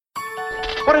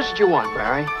What is it you want,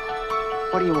 Barry?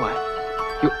 What do you want?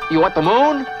 You want the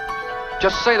moon?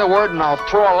 Just say the word and I'll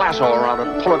throw a lasso around it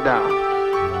and pull it down.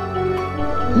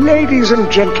 Ladies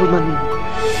and gentlemen,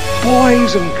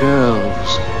 boys and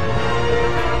girls,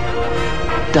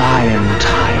 dying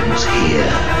times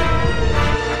here.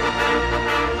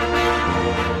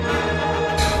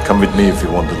 Come with me if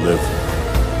you want to live.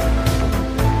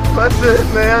 That's it,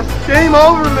 man. Game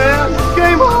over, man.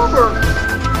 Game over.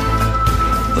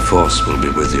 The Force will be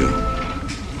with you,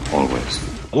 always.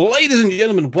 Ladies and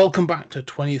gentlemen, welcome back to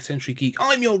 20th Century Geek.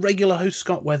 I'm your regular host,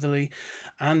 Scott Weatherly,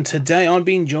 and today I'm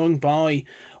being joined by,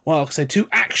 well, like I say, two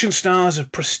action stars of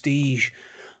prestige.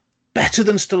 Better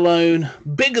than Stallone,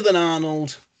 bigger than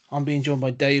Arnold. I'm being joined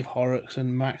by Dave Horrocks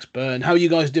and Max Byrne. How are you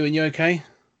guys doing? You okay?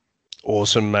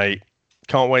 Awesome, mate.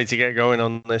 Can't wait to get going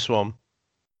on this one.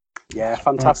 Yeah,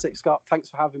 fantastic, Scott. Thanks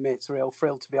for having me. It's a real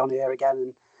thrill to be on here again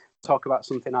and talk about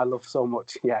something I love so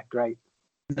much. Yeah, great.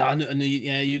 No,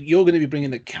 yeah, you're going to be bringing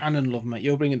the canon love, mate.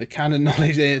 You're bringing the canon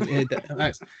knowledge here,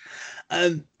 Max.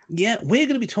 Yeah, we're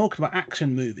going to be talking about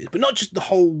action movies, but not just the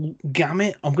whole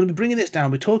gamut. I'm going to be bringing this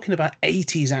down. We're talking about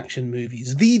 80s action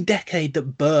movies, the decade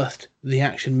that birthed the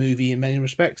action movie in many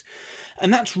respects.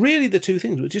 And that's really the two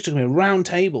things. We're just talking about a round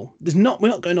table. We're not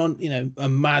going on, a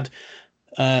mad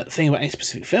thing about any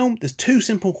specific film. There's two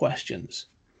simple questions.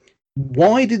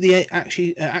 Why did the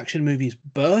action movies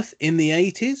birth in the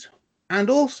 80s? And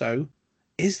also,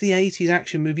 is the 80s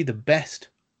action movie the best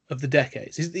of the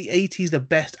decades? Is the 80s the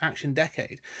best action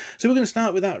decade? So we're going to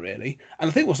start with that, really. And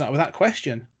I think we'll start with that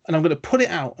question. And I'm going to put it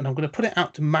out,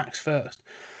 to Max first.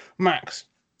 Max,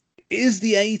 is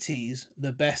the 80s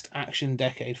the best action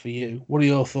decade for you? What are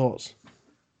your thoughts?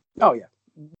 Oh, yeah.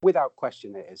 Without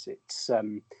question, it is. It's...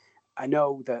 I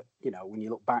know that, when you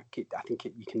look back, you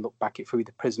can look back it through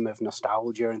the prism of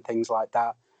nostalgia and things like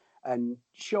that. And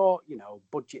sure,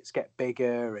 budgets get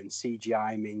bigger and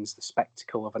CGI means the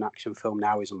spectacle of an action film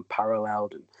now is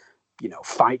unparalleled and,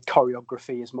 fight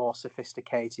choreography is more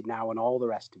sophisticated now and all the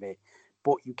rest of it.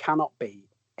 But you cannot beat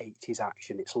 80s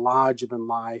action. It's larger than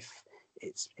life.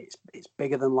 It's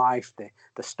bigger than life.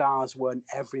 The stars weren't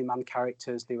everyman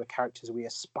characters. They were characters we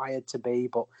aspired to be,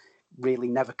 but really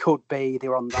never could be. They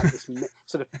were on like this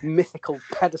sort of mythical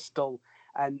pedestal.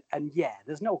 And yeah,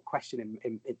 there's no question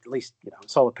in at least,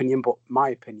 it's all opinion, but my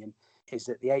opinion is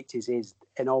that the 80s is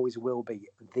and always will be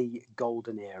the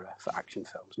golden era for action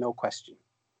films. No question.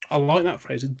 I like that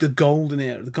phrase, the golden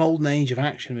era, the golden age of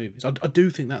action movies. I do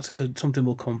think that's something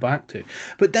we'll come back to.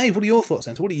 But Dave, what are your thoughts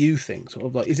then? So what do you think? Sort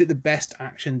of like, is it the best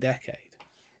action decade?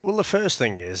 Well, the first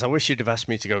thing is, I wish you'd have asked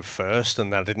me to go first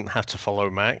and I didn't have to follow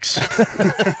Max.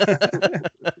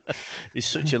 He's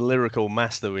such a lyrical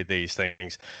master with these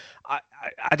things.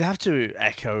 I'd have to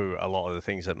echo a lot of the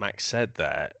things that Max said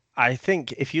there. I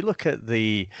think if you look at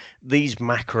these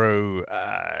macro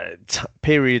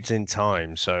periods in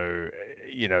time, so,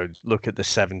 look at the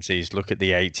 70s, look at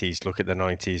the 80s, look at the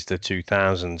 90s, the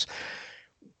 2000s.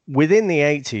 Within the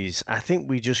 80s, I think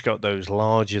we just got those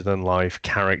larger-than-life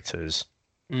characters.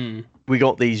 We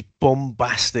got these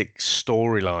bombastic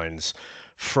storylines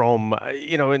from,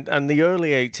 and the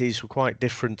early 80s were quite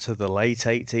different to the late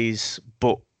 80s,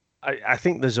 but I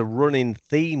think there's a running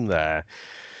theme there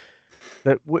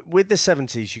that with the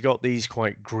 70s, you got these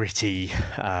quite gritty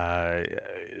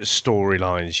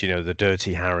storylines, the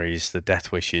Dirty Harrys, the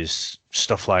Death Wishes,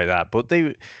 stuff like that. But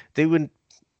they were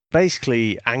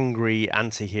basically angry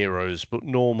anti-heroes, but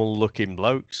normal-looking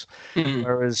blokes. Mm-hmm.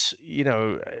 Whereas,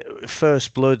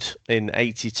 First Blood in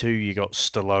 82, you got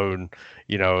Stallone,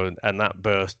 and that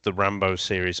birthed the Rambo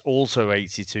series. Also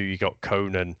 82, you got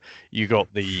Conan. You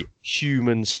got the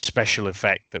human special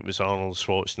effect that was Arnold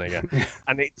Schwarzenegger.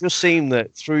 And it just seemed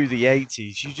that through the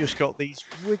 80s, you just got these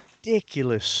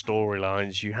ridiculous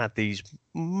storylines. You had these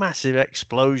massive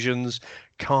explosions,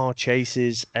 car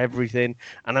chases, everything.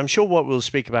 And I'm sure what we'll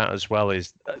speak about as well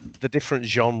is the different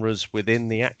genres within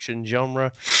the action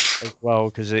genre as well,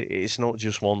 because it's not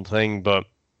just one thing. But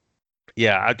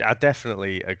yeah, I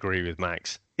definitely agree with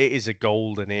Max. It is a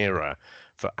golden era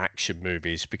for action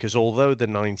movies because although the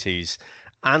 90s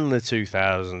and the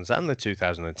 2000s and the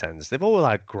 2010s, they've all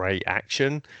had great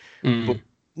action, but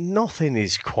nothing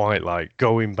is quite like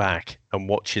going back and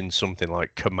watching something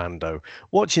like Commando,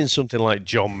 watching something like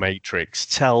John Matrix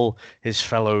tell his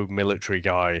fellow military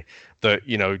guy that,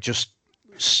 just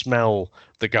smell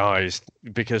the guys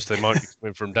because they might be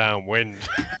coming from downwind.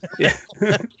 Yeah.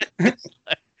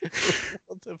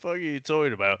 What the fuck are you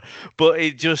talking about? But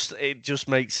it just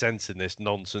makes sense in this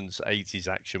nonsense 80s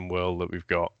action world that we've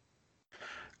got.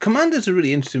 Commando's a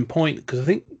really interesting point because I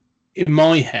think in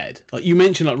my head, like you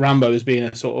mentioned, like Rambo as being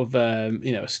a sort of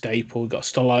a staple. Got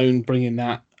Stallone bringing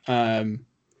that, and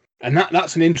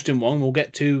that's an interesting one. We'll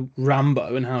get to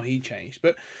Rambo and how he changed,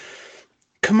 but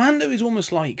Commando is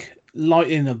almost like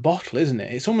lightning in a bottle, isn't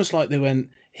it? It's almost like they went,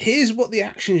 here's what the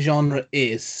action genre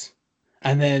is,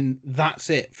 and then that's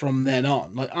it from then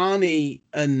on. Like Arnie,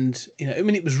 and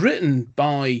it was written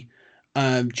by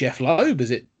Jeff Loeb,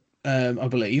 is it? I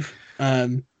believe.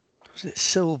 Was it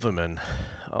Silverman?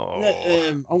 Oh,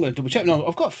 I'm going to double check. No,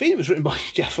 I've got a feeling it was written by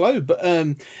Jeff Loeb, but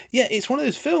yeah, it's one of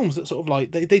those films that sort of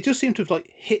like they just seem to have like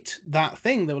hit that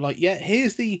thing. They were like, yeah,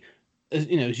 here's the, as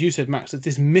you said, Max, that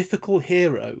this mythical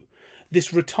hero,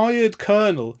 this retired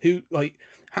colonel who, like,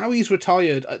 how he's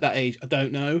retired at that age, I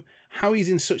don't know. How he's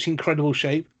in such incredible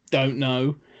shape, don't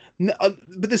know. No,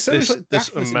 but there's so much like this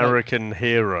American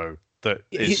hero that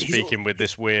is speaking with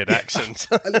this weird accent.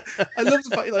 I love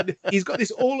the fact like he's got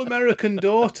this all-American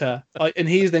daughter, like, and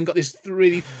he's then got this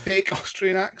really thick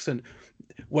Austrian accent.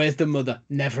 Where's the mother?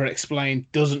 Never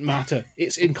explained. Doesn't matter.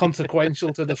 It's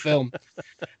inconsequential to the film,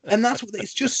 and that's what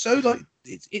it's just so like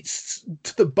it's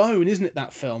to the bone, isn't it?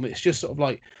 That film. It's just sort of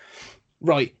like,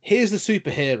 right, here's the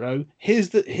superhero. Here's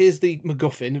the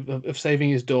MacGuffin of saving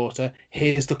his daughter.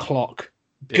 Here's the clock.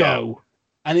 Go,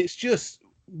 and it's just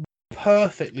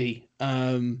perfectly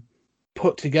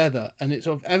put together, and it's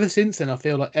sort of ever since then I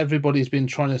feel like everybody's been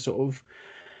trying to sort of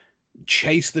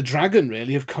chase the dragon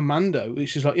really of Commando,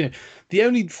 which is like the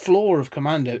only flaw of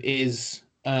Commando is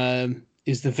the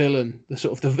villain, the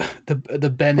sort of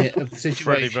the Bennett of the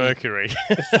situation. Freddie Mercury.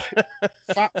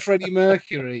 Fat Freddie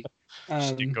Mercury.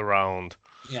 Stick around.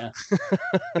 Yeah.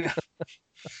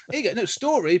 There you go. No,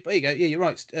 story. There you go. Yeah, you're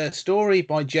right. Story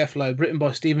by Jeff Loeb, written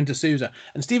by Steven D'Souza.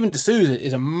 And Steven D'Souza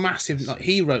is a massive. Like,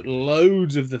 he wrote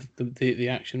loads of the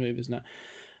action movies now.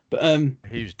 But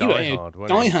he was Die Hard.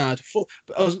 Die Hard.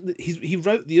 But he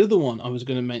wrote the other one I was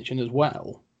going to mention as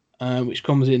well, which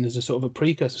comes in as a sort of a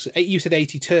precursor. You said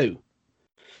 82.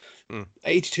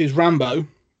 82 is Rambo.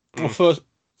 Or First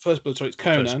Blood. Sorry, it's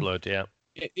Conan. First Blood. Yeah.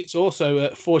 It's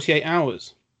also 48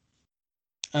 Hours.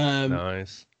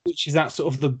 Nice. Which is that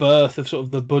sort of the birth of sort of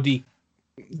the buddy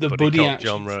action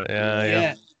genre.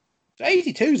 Yeah. So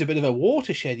 82 is a bit of a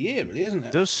watershed year, really, isn't it?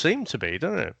 It does seem to be,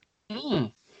 doesn't it?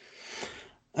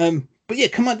 But yeah,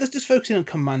 let's just focus in on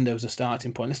Commando as a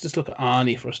starting point. Let's just look at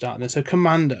Arnie for a start. Then, so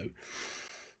Commando.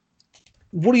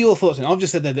 What are your thoughts on it? I've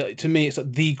just said that to me, it's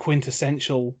like the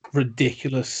quintessential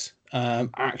ridiculous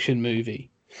action movie.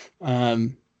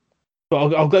 But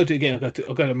I'll go to again.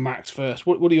 I'll go to Max first.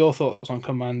 What are your thoughts on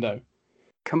Commando?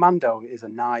 Commando is a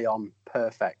nigh-on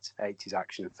perfect 80s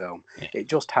action film. Yeah. It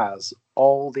just has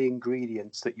all the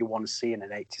ingredients that you want to see in an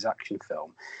 80s action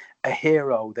film. A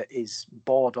hero that is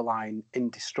borderline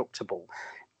indestructible,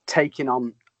 taking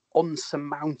on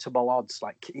unsurmountable odds.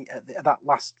 Like that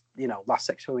last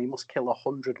section where he must kill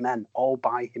 100 men all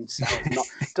by himself.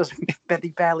 Doesn't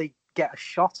barely get a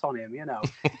shot on him,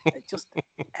 It just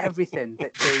everything,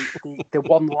 the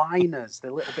one-liners,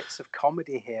 the little bits of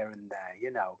comedy here and there,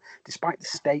 despite the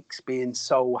stakes being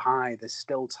so high, there's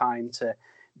still time to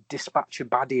dispatch a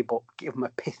baddie, but give him a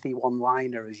pithy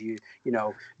one-liner as you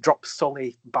drop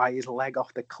Sully by his leg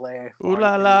off the cliff. Ooh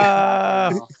la la!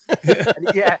 And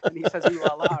he says ooh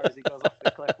la la as he goes off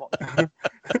the cliff.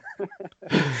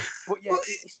 But yeah,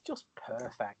 it's just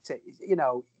perfect.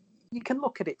 You can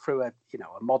look at it through a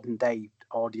modern day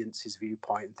audience's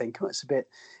viewpoint and think, it's a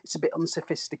bit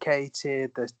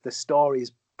unsophisticated. The story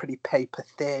is pretty paper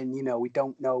thin. We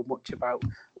don't know much about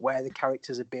where the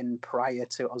characters have been prior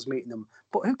to us meeting them.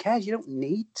 But who cares? You don't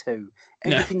need to.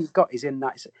 Everything you've got is in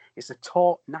that. It's a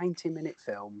taut 90-minute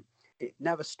film. It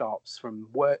never stops from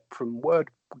word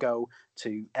go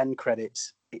to end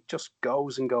credits. It just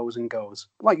goes and goes and goes.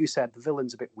 Like you said, the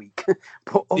villain's a bit weak,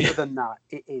 but other than that,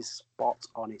 it is spot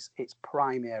on. It's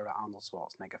prime era Arnold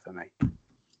Schwarzenegger for me.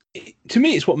 To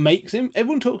me, it's what makes him.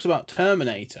 Everyone talks about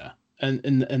Terminator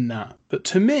and that, but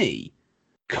to me,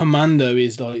 Commando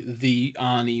is like the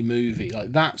Arnie movie.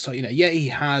 Like that's like he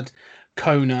had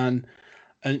Conan,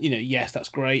 and yes, that's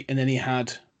great, and then he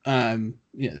had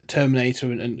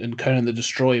Terminator and Conan the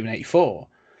Destroyer in '84.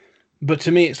 But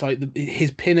to me, it's like his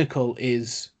pinnacle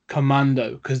is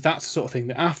Commando, because that's the sort of thing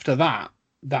that after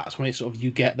that's when it's sort of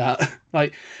you get that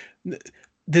like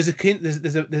there's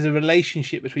a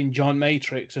relationship between John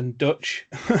Matrix and Dutch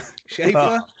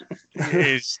Schaefer.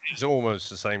 He's almost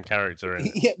the same character in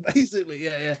it. Yeah, basically,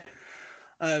 yeah.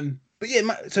 But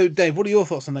yeah, so Dave, what are your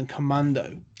thoughts on then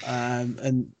Commando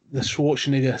and the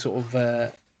Schwarzenegger sort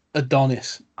of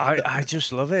Adonis? I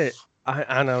just love it.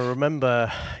 I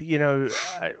remember,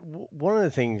 one of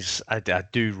the things I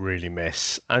do really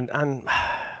miss, and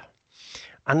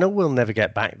I know we'll never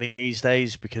get back these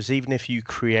days, because even if you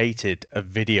created a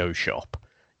video shop,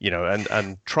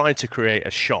 and tried to create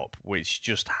a shop which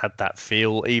just had that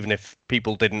feel, even if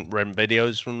people didn't rent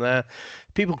videos from there,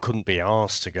 people couldn't be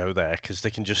asked to go there because they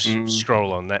can just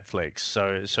scroll on Netflix.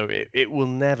 So it will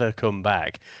never come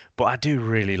back. But I do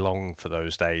really long for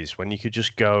those days when you could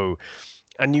just go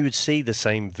and you would see the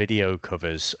same video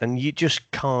covers, and you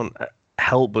just can't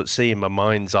help but see in my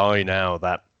mind's eye now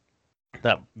that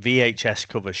VHS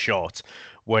cover shot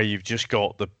where you've just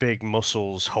got the big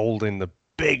muscles holding the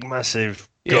big massive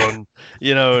gun,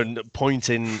 and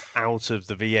pointing out of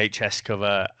the VHS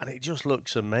cover, and it just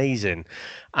looks amazing.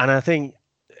 And I think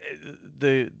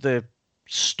the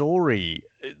story,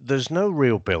 there's no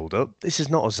real build up. This is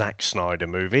not a Zack Snyder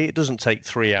movie. It doesn't take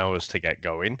 3 hours to get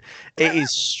going. It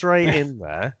is straight in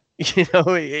there.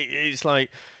 It's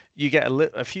like you get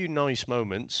a few nice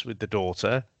moments with the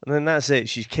daughter, and then that's it.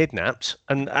 She's kidnapped,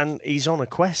 and he's on a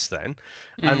quest then,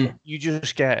 and you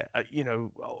just get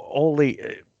all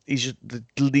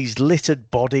these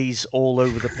littered bodies all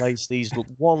over the place, these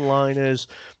one-liners,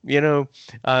 what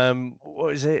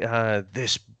is it?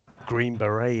 This Green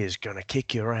Beret is gonna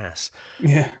kick your ass.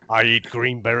 Yeah. I eat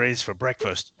green berets for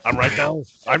breakfast. And right now,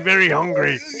 I'm very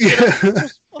hungry.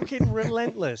 Just fucking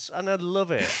relentless, and I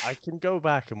love it. I can go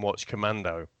back and watch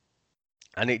Commando,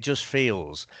 and it just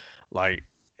feels like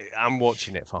I'm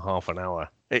watching it for half an hour.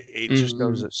 It just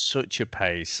goes at such a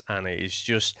pace, and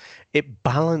it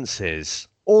balances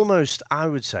almost, I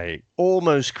would say,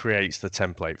 almost creates the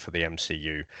template for the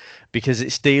MCU, because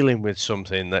it's dealing with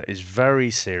something that is very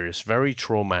serious, very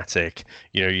traumatic.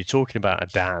 You're talking about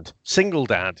a single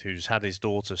dad who's had his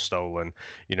daughter stolen,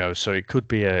 so it could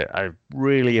be a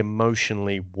really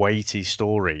emotionally weighty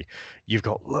story. You've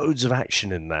got loads of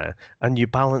action in there, and you're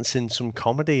balancing some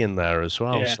comedy in there as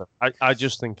well. Yeah. So I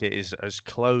just think it is as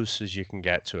close as you can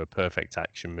get to a perfect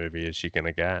action movie as you're going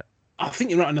to get. I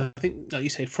think you're right, and I think, like you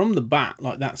said, from the bat,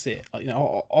 like that's it. Like,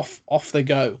 off they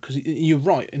go. Because you're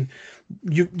right, and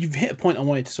you've hit a point I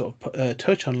wanted to sort of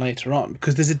touch on later on.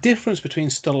 Because there's a difference between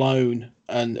Stallone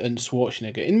and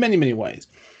Schwarzenegger in many, many ways.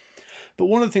 But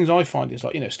one of the things I find is,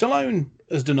 like, Stallone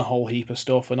has done a whole heap of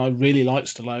stuff, and I really like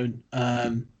Stallone.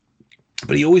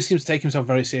 But he always seems to take himself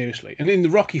very seriously. And in the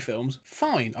Rocky films,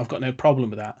 fine, I've got no problem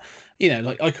with that.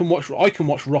 Like I can watch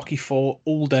Rocky IV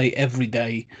all day, every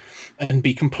day, and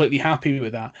be completely happy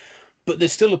with that. But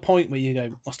there's still a point where you go,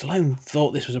 well, Stallone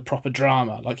thought this was a proper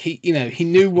drama. Like he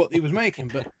knew what he was making.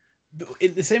 But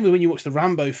in the same way, when you watch the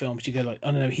Rambo films, you go like,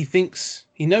 I don't know, he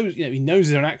knows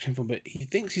they're an action film, but he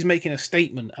thinks he's making a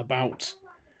statement about,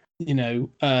 the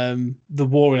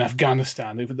war in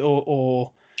Afghanistan,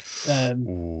 or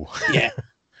yeah.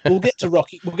 We'll get to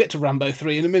Rocky. We'll get to Rambo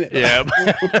 3 in a minute. Yeah.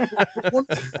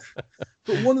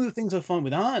 But one of the things I find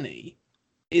with Arnie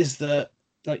is that,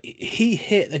 like, he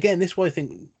hit again. This is why I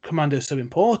think Commando is so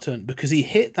important, because he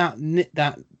hit that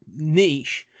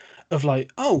niche of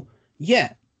like, oh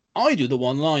yeah, I do the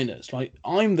one-liners. Like,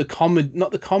 I'm the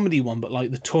not the comedy one, but like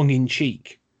the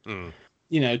tongue-in-cheek.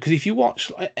 Because if you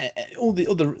watch all the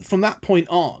other from that point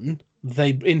on,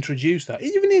 they introduce that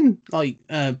even in like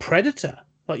Predator.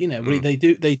 Like, where they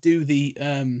do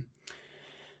the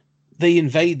they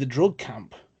invade the drug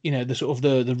camp, the sort of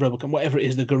the rebel camp, whatever it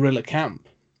is, the guerrilla camp.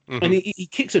 And he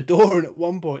kicks a door in at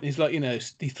one point, and he's like,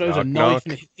 he throws a knife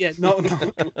in it. No.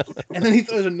 And then he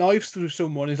throws a knife through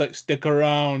someone. He's like, stick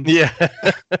around. Yeah.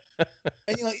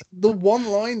 And like the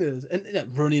one-liners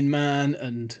and Running Man,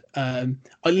 and I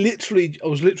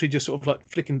was literally just sort of like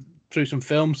flicking through some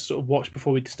films to sort of watch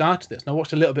before we started this, and I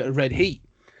watched a little bit of Red Heat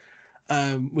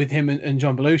with him and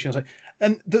John Belushi. I was like,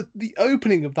 and the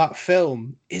opening of that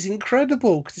film is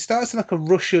incredible, because it starts in like a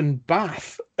Russian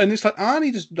bath, and it's like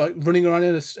Arnie just like running around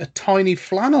in a tiny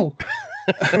flannel,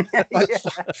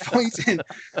 fighting.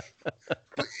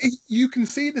 But you can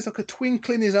see there's like a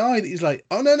twinkle in his eye that he's like,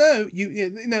 oh no,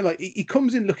 like he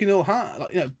comes in looking all hard,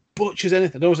 like butch as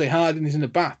anything. I don't say hard and he's in the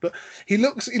bath, but he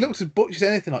looks as butch as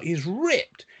anything. Like, he's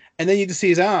ripped. And then you just see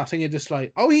his ass, and you're just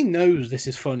like, oh, he knows this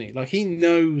is funny. Like, he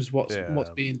knows what's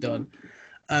being done.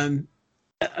 So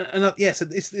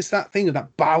it's that thing of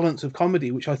that balance of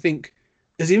comedy, which I think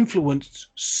has influenced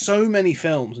so many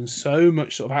films and so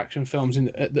much sort of action films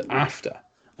after.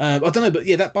 I don't know, but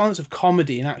yeah, that balance of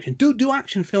comedy and action. Do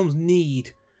action films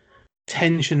need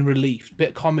tension relief, bit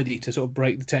of comedy to sort of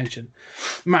break the tension?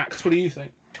 Max, what do you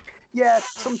think? Yeah,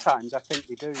 sometimes I think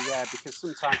they do. Yeah, because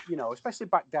sometimes, especially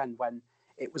back then when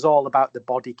it was all about the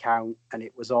body count and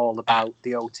it was all about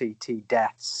the OTT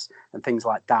deaths and things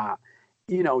like that.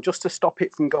 Just to stop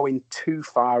it from going too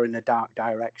far in a dark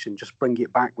direction, just bring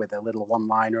it back with a little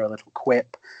one-liner, a little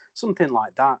quip, something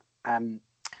like that.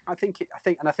 I think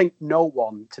no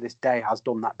one to this day has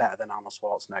done that better than Arnold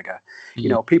Schwarzenegger. You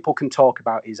know, people can talk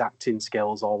about his acting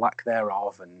skills or lack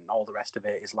thereof, and all the rest of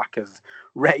it, his lack of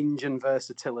range and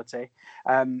versatility.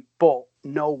 But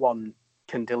no one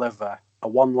can deliver a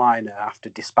one-liner after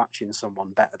dispatching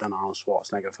someone better than Arnold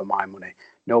Schwarzenegger for my money.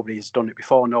 Nobody has done it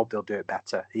before. Nobody will do it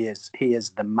better. He is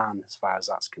the man as far as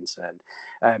that's concerned.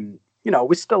 You know,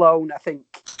 with Stallone, I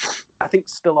think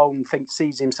Stallone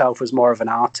sees himself as more of an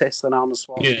artist than Arnold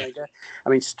Schwarzenegger. Yeah. I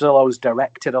mean, Stallone's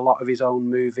directed a lot of his own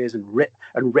movies and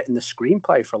written the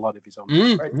screenplay for a lot of his own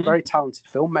movies. Very talented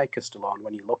filmmaker, Stallone,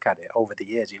 when you look at it over the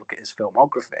years, you look at his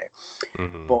filmography.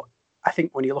 But I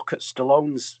think when you look at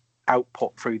Stallone's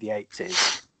output through the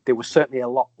 80s, there was certainly a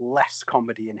lot less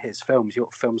comedy in his films. You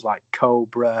look at films like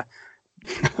Cobra,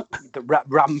 the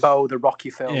Rambo, the Rocky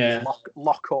films,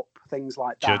 Lock Up, things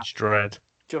like that. Judge Dredd.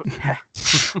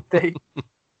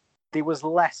 There was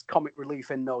less comic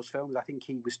relief in those films. I think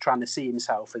he was trying to see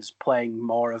himself as playing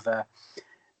more of a,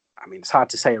 I mean, it's hard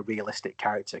to say a realistic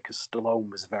character, because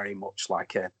Stallone was very much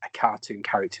like a cartoon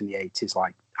character in the 80s,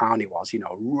 like Arnie was, you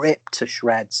know, ripped to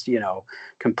shreds, you know,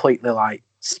 completely like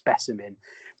specimen.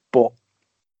 But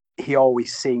he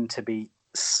always seemed to be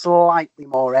slightly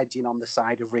more edging on the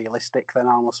side of realistic than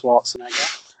Arnold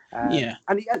Schwarzenegger.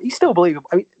 And he's still believable.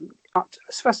 I mean,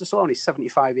 Sylvester Stallone is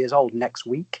 75 years old next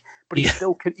week, but he's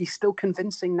still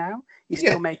convincing now. He's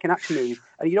still making action movies,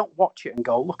 and you don't watch it and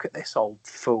go, "Look at this old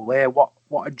fool here! What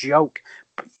a joke!"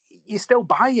 But you still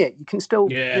buy it. You can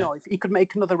still, you know, if he could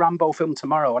make another Rambo film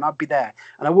tomorrow, and I'd be there,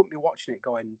 and I wouldn't be watching it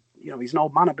going, you know, he's an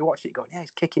old man. I'd be watching it going, "Yeah,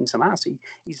 he's kicking some ass."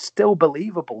 He's still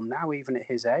believable now, even at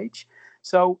his age.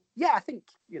 So, yeah, I think,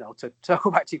 you know, to go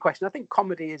back to your question, I think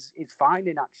comedy is fine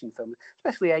in action films,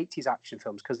 especially 80s action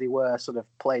films, because they were sort of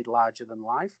played larger than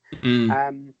life.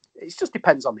 It just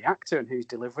depends on the actor and who's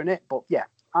delivering it. But, yeah,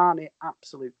 Arnie,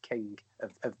 absolute king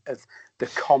of the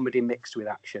comedy mixed with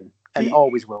action, and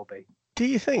always will be. Do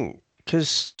you think?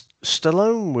 Because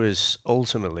Stallone was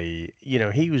ultimately, you know,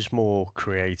 he was more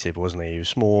creative, wasn't he? He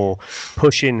was more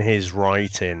pushing his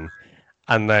writing.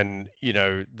 And then, you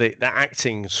know, the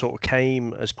acting sort of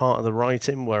came as part of the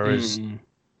writing, whereas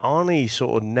Arnie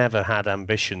sort of never had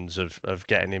ambitions of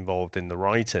getting involved in the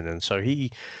writing. And so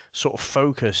he sort of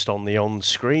focused on the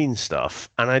on-screen stuff.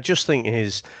 And I just think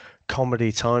his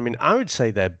comedy timing, I would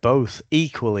say they're both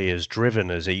equally as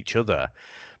driven as each other,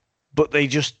 but they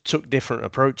just took different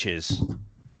approaches.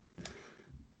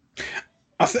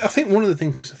 I think one of the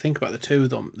things to think about the two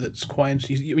of them that's quite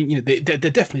interesting. I mean, you know, they're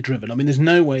definitely driven. I mean, there's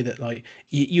no way that like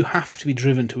you have to be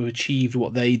driven to achieve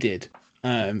what they did.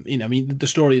 You know, I mean, the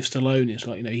story of Stallone is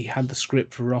like, you know, he had the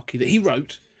script for Rocky that he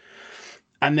wrote,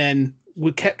 and then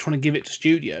we kept trying to give it to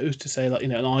studios to say like, you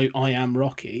know, I am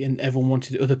Rocky, and everyone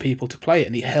wanted other people to play it,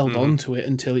 and he held on to it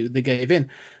until they gave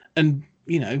in, and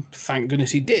you know, thank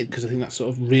goodness he did, because I think that sort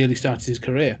of really started his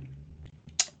career.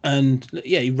 And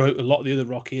yeah, he wrote a lot of the other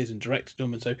Rockies and directed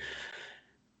them, and so.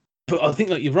 But I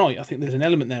think, like, you're right. I think there's an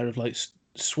element there of like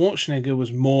Schwarzenegger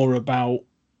was more about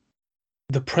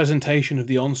the presentation of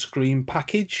the on-screen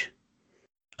package,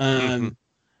 and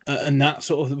that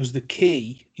sort of was the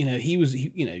key. You know,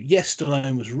 yes,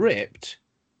 Stallone was ripped,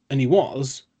 and he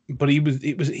was, but he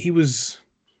was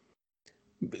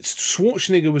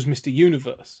Schwarzenegger was Mr.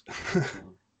 Universe.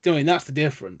 I mean, that's the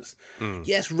difference.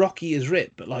 Yes, Rocky is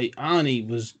ripped, but like Arnie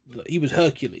was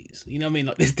Hercules. You know what I mean?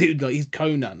 Like this dude, like he's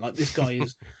Conan. Like this guy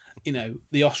is, you know,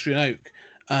 the Austrian oak.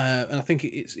 And I think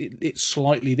it's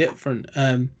slightly different.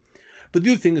 But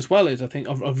the other thing as well is I think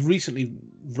I've recently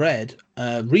reread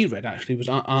actually was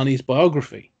Arnie's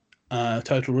biography,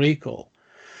 Total Recall,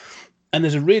 and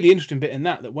there's a really interesting bit in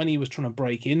that when he was trying to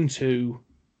break into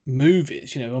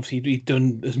movies, you know, obviously he'd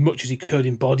done as much as he could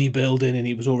in bodybuilding, and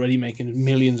he was already making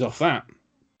millions off that.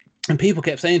 And people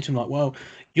kept saying to him like, "Well,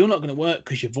 you're not going to work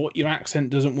because your accent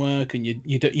doesn't work, and you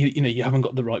haven't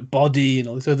got the right body and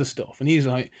all this other stuff." And he's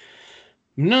like,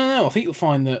 "No, I think you'll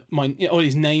find that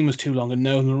his name was too long and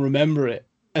no one will remember it."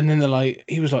 And then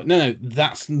he was like, "No,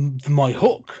 that's my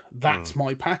hook. That's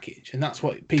my package," and that's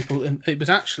what people. And it was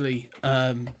actually.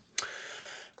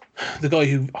 The guy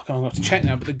who I can't have to check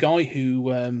now, but the guy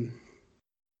who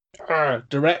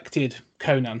directed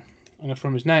Conan, I know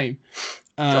from his name,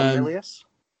 John Milius.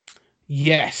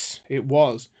 Yes, it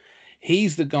was.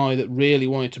 He's the guy that really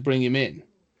wanted to bring him in,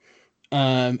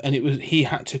 and he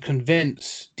had to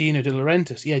convince Dino De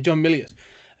Laurentiis. Yeah, John Milius,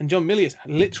 and John Milius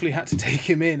literally had to take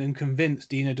him in and convince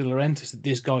Dino De Laurentiis that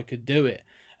this guy could do it,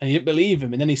 and he didn't believe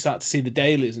him. And then he started to see the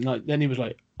dailies, and then he was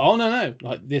like, "Oh no,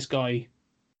 like this guy."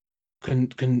 Can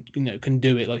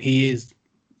do it. Like he is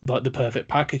like the perfect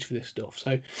package for this stuff.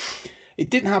 So it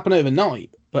didn't happen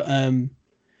overnight, but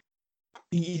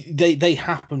they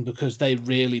happen because they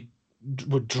really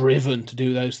were driven to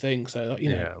do those things. So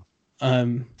you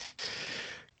know.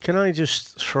 Can I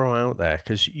just throw out there,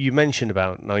 because you mentioned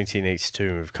about 1982,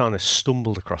 and we've kind of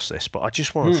stumbled across this, but I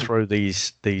just want to throw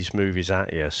these movies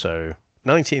at you. So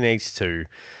 1982,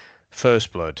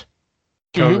 First Blood,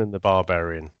 Conan the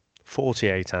Barbarian,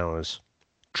 48 Hours,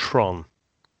 Tron,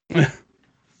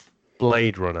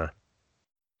 Blade Runner,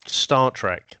 Star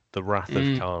Trek, The Wrath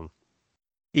of Khan,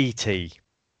 E.T.,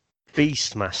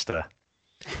 Beastmaster.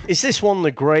 Is this one of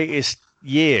the greatest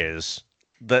years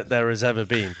that there has ever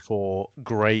been for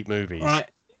great movies? All right.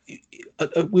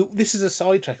 This is a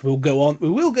sidetrack. We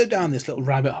will go down this little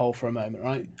rabbit hole for a moment,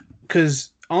 right?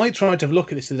 Because I tried to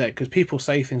look at this today, because people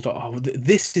say things like, "Oh,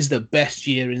 this is the best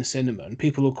year in cinema," and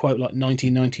people will quote like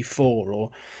 1994,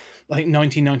 or like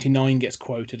 1999 gets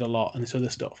quoted a lot, and this other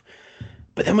stuff.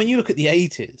 But then when you look at the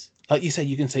 80s, like you say,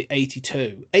 you can say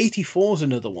 82, 84 is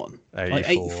another one.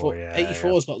 84, like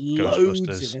 84 has got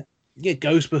loads in it. Yeah,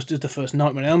 Ghostbusters, the first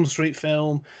Nightmare on Elm Street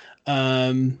film,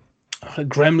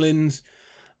 Gremlins,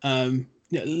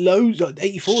 loads. Like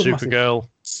 84 is Supergirl.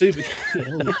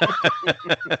 Supergirl.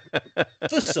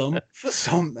 for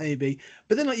some maybe,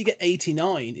 but then like you get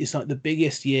 89 is like the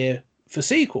biggest year for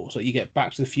sequels. Like you get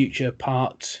Back to the Future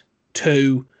Part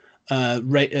 2,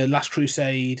 Last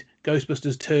Crusade,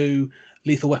 Ghostbusters 2,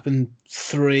 Lethal Weapon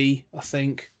 3, I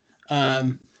think.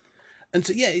 And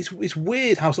so, yeah, it's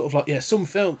weird how sort of like, some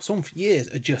years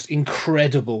are just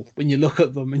incredible when you look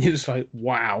at them and you're just like,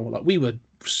 wow, like we were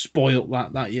spoiled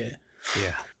that year.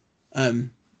 Yeah.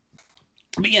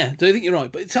 But yeah, so I think you're right.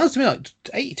 But it sounds to me like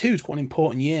 82 is quite an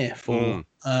important year for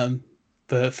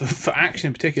action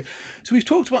in particular. So we've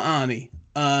talked about Arnie,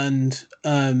 and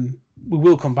we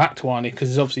will come back to Arnie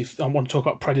because obviously I want to talk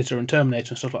about Predator and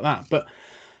Terminator and stuff like that. But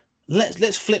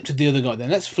let's flip to the other guy then.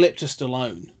 Let's flip to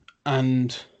Stallone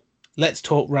and let's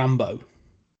talk Rambo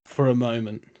for a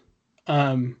moment. What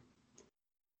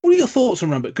are your thoughts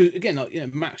on Rambo? Because again,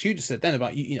 Max, you just said then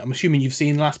about I'm assuming you've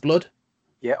seen Last Blood.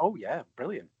 Yeah. Oh yeah,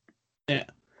 brilliant. Yeah.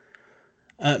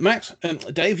 Max,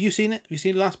 Dave, you seen it? Have you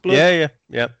seen Last Blood?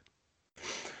 Yeah.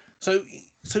 So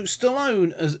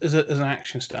Stallone as an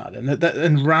action star, then,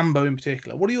 and Rambo in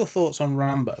particular. What are your thoughts on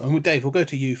Rambo? And Dave, we'll go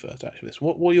to you first. Actually,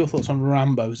 what are your thoughts on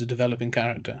Rambo as a developing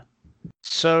character?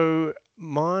 So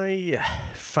my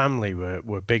family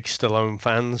were big Stallone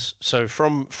fans. So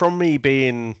from me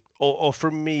being or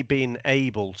from me being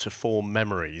able to form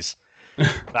memories,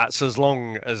 that's as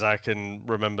long as I can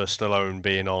remember Stallone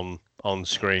being on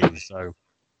screen. So,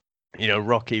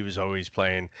 Rocky was always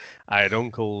playing. I had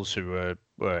uncles who were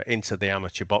into the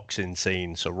amateur boxing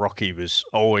scene, so Rocky was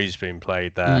always being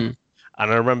played there. And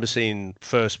I remember seeing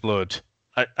First Blood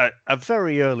at a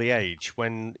very early age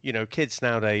when, kids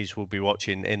nowadays will be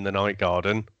watching In the Night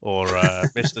Garden or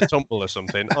Mr. Tumble or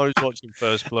something. I was watching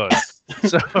First Blood.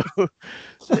 So,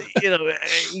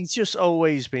 he's just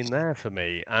always been there for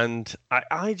me. And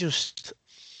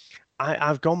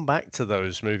I've gone back to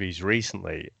those movies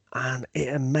recently, and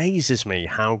it amazes me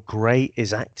how great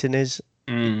his acting is.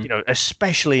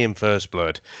 Especially in First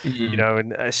Blood,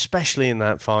 and especially in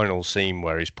that final scene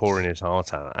where he's pouring his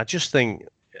heart out. I just think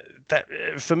that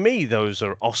for me, those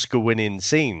are Oscar-winning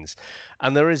scenes,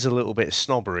 and there is a little bit of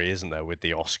snobbery, isn't there, with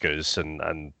the Oscars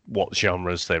and what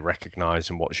genres they recognise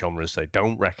and what genres they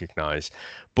don't recognise.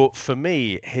 But for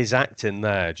me, his acting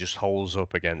there just holds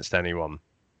up against anyone.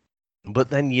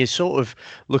 But then you sort of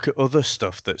look at other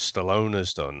stuff that Stallone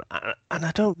has done, and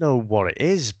I don't know what it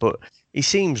is, but he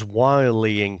seems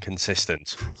wildly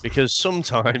inconsistent because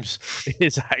sometimes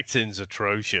his acting's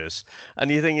atrocious,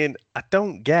 and you're thinking, I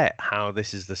don't get how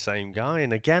this is the same guy.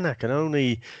 And again, I can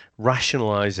only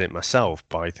rationalize it myself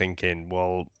by thinking,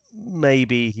 well,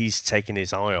 maybe he's taking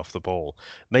his eye off the ball.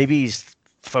 Maybe he's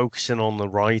focusing on the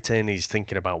writing. He's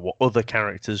thinking about what other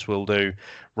characters will do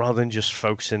rather than just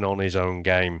focusing on his own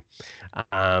game.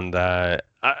 And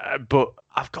but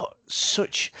I've got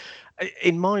such,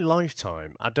 in my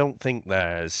lifetime, I don't think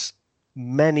there's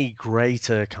many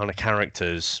greater kind of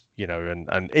characters,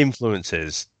 and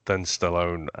influences than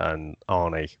Stallone and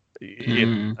Arnie.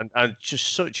 And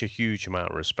just such a huge amount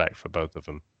of respect for both of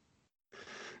them.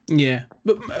 Yeah,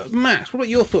 but Max, what about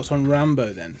your thoughts on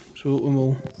Rambo then?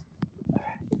 So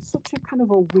it's such a kind of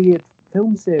a weird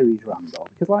film series, Rambo,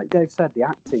 because like Dave said, the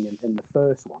acting in the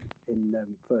first one,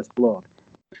 in First Blood.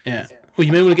 Yeah. Well,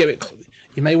 you may want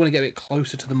to get it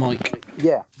closer to the mic.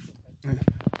 Yeah.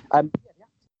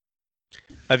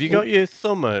 Have you got your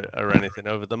thumb or anything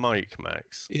over the mic,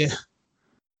 Max? Yeah.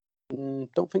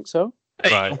 Don't think so.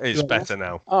 Right, it's better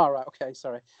now. Oh, right, okay,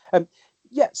 sorry.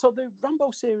 Yeah, so the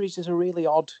Rambo series is a really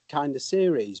odd kind of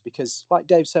series because, like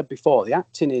Dave said before, the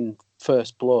acting in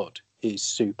First Blood is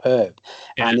superb.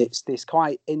 And it's this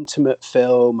quite intimate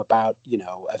film about, you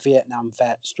know, a Vietnam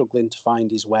vet struggling to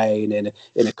find his way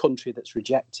in a country that's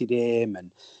rejected him,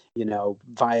 and, you know,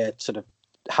 via sort of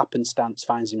happenstance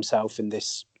finds himself in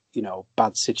this, you know,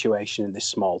 bad situation in this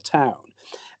small town.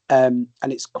 And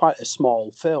it's quite a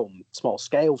small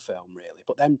scale film, really.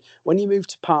 But then when you move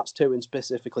to parts 2 and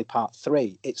specifically part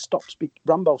 3,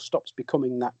 Rambo stops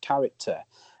becoming that character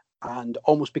and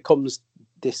almost becomes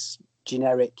this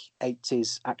generic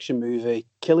 80s action movie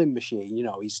killing machine. You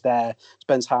know, he's there,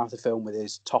 spends half the film with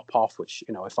his top off, which,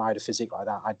 you know, if I had a physique like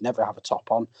that, I'd never have a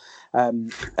top on,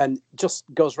 and just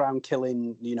goes around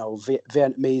killing, you know,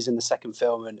 Vietnamese in the second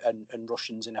film and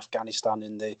Russians in Afghanistan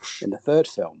in the third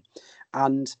film.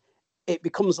 And it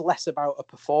becomes less about a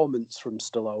performance from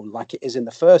Stallone like it is in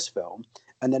the first film,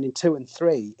 and then in 2 and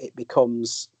 3 it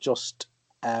becomes just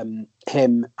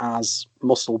him as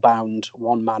muscle-bound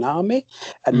one-man army,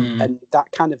 and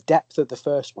that kind of depth of the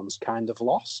first one's kind of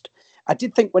lost. I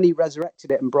did think when he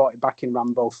resurrected it and brought it back in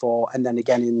Rambo 4 and then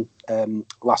again in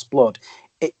Last Blood,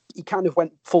 he kind of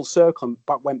went full circle and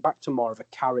went back to more of a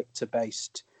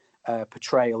character-based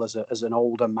portrayal as an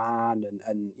older man,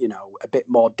 and you know, a bit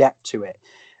more depth to it.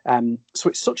 So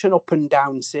it's such an up and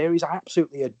down series. I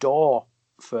absolutely adore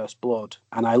First Blood,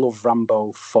 and I love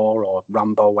Rambo 4 or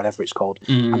Rambo, whatever it's called,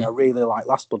 and I really like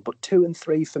Last Blood. But 2 and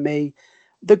 3 for me,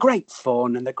 they're great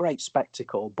fun and they're great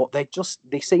spectacle, but they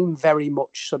seem very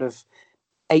much sort of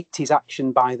 80s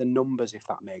action by the numbers, if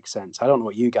that makes sense. I don't know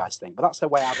what you guys think, but that's the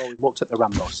way I've always looked at the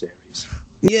Rambo series.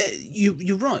 Yeah,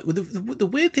 you're right. Well, the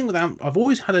weird thing with I've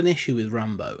always had an issue with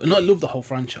Rambo, and I love the whole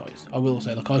franchise. I will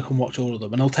say, like, I can watch all of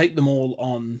them, and I'll take them all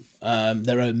on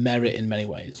their own merit in many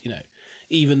ways. You know,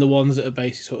 even the ones that are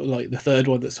basically sort of like the third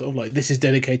one that's sort of like, this is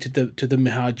dedicated to the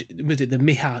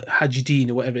Mujahideen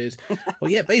or whatever it is.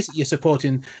 Well, yeah, basically you're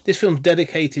supporting this film's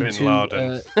dedicated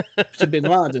to Bin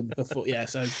Laden. Before, yeah,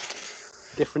 so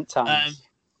different times.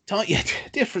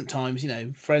 Different times, you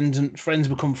know, friends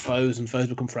become foes and foes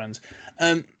become friends.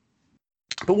 But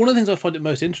one of the things I find it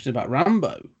most interesting about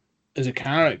Rambo as a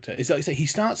character is, like you say, he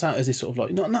starts out as this sort of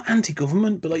like not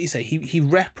anti-government, but like you say, he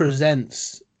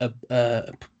represents a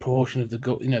proportion of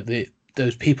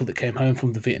those people that came home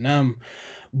from the Vietnam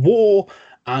War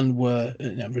and were,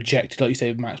 you know, rejected, like you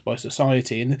say, Max, by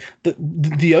society. And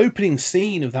the opening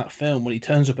scene of that film, when he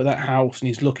turns up at that house and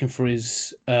he's looking for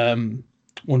his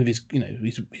one of his, you know,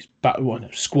 his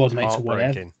squad mates or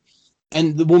whatever,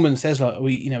 and the woman says, like,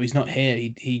 he's not here.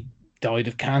 He died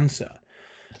of cancer.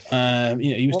 You know,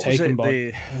 he was taken by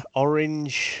the Agent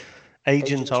Orange.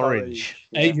 Agent Orange.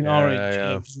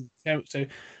 So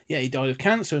yeah, he died of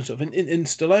cancer and stuff. And in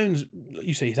Stallone's,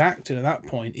 you say, his acting at that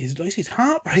point is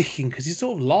heartbreaking, because he's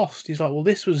sort of lost. He's like, well,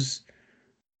 this is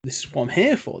what I'm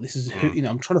here for. This is who, you know,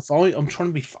 I'm trying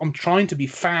to be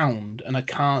found, and I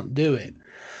can't do it.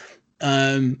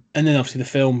 And then obviously the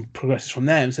film progresses from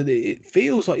there, and so it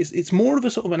feels like it's more of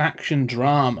a sort of an action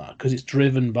drama, because it's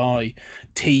driven by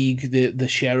Teague, the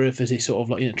sheriff, as he sort of,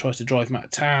 like, you know, tries to drive him out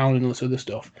of town and all this other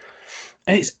stuff.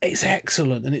 And it's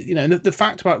excellent. And you know, and the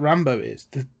fact about Rambo is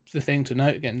the thing to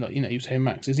note again, like, you know, you were saying,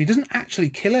 Max, is he doesn't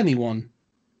actually kill anyone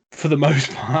for the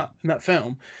most part in that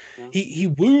film. Yeah. He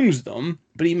wounds them,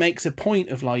 but he makes a point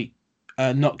of, like,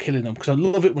 not killing them, because I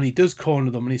love it when he does corner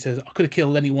them and he says, I could have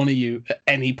killed any one of you at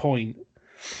any point.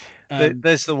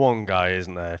 There's the one guy,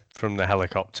 isn't there, from the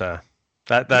helicopter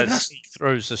that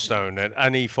throws the stone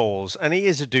and he falls, and he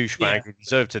is a douchebag who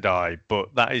deserved to die,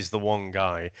 but that is the one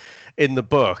guy. In the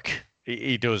book,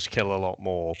 he does kill a lot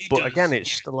more, again,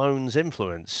 it's Stallone's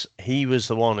influence. He was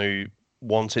the one who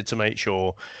wanted to make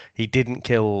sure he didn't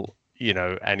kill, you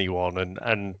know, anyone,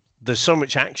 and there's so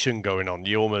much action going on,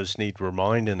 you almost need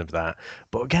reminding of that.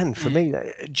 But again, for me,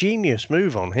 a genius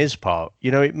move on his part. You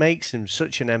know, it makes him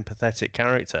such an empathetic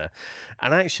character.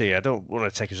 And actually, I don't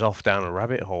want to take us off down a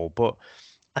rabbit hole, but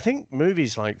I think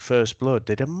movies like First Blood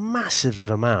did a massive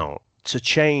amount to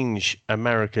change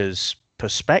America's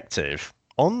perspective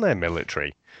on their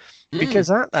military.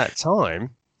 Because at that time,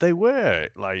 they were,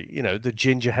 like, you know, the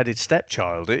ginger-headed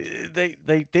stepchild.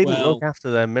 They didn't look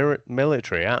after their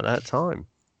military at that time.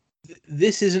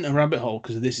 This isn't a rabbit hole,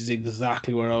 because this is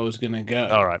exactly where I was going to go.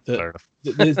 All right, fair enough.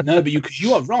 Because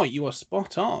you are right, you are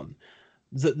spot on.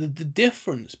 The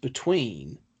difference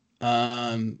between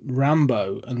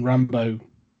Rambo and Rambo,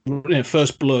 you know,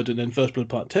 First Blood and then First Blood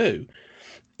Part 2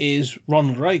 is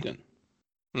Ronald Reagan.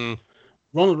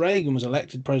 Ronald Reagan was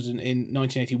elected president in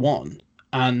 1981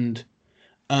 and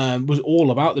was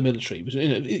all about the military.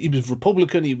 He was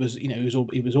Republican. He was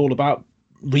all about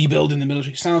rebuilding the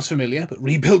military. Sounds familiar, but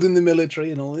rebuilding the military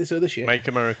and all this other shit. Make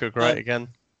America great again.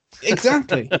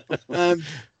 Exactly.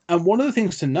 And one of the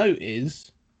things to note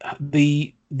is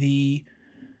the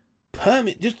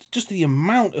just the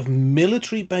amount of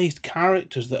military-based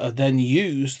characters that are then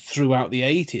used throughout the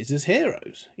 80s as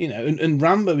heroes. And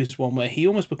Rambo is one where he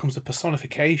almost becomes a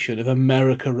personification of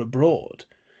America abroad.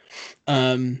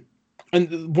 And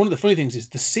one of the funny things is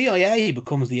the CIA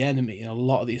becomes the enemy in a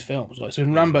lot of these films. Like, so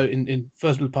in Rambo, in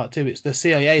First Blood Part 2, it's the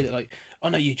CIA that like, oh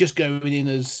no, you're just going in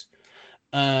as,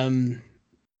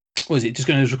 what is it? Just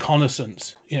going as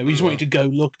reconnaissance. We just want you to go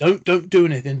look. Don't do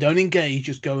anything. Don't engage.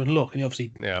 Just go and look. And he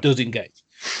obviously does engage.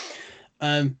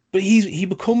 But he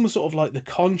becomes sort of like the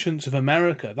conscience of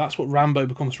America. That's what Rambo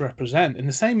becomes to represent. And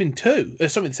the same in 2. The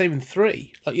same in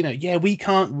 3. Like, we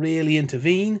can't really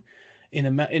intervene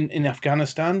in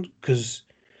Afghanistan because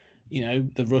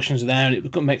the Russians are there and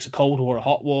it makes a Cold War a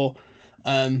hot war.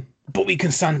 But we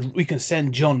can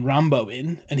send John Rambo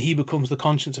in, and he becomes the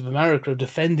conscience of America of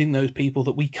defending those people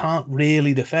that we can't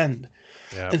really defend.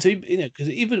 Yeah. And so because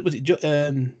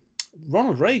even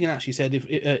Ronald Reagan actually said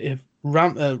if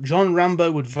John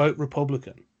Rambo would vote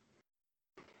Republican.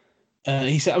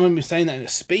 He said, I remember saying that in a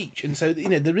speech, and so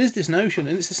there is this notion,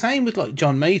 and it's the same with like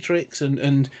John Matrix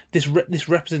and this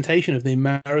representation of the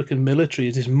American military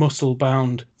as this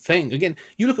muscle-bound thing. Again,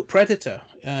 you look at Predator,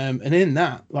 and in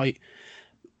that, like,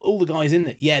 all the guys in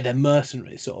it, they're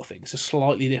mercenaries sort of thing. So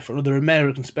slightly different. They're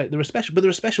American, they're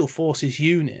a special forces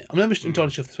unit. I'm never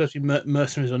entirely sure if they're supposed to be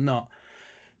mercenaries or not.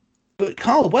 But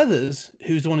Carl Weathers,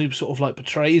 who's the one who sort of like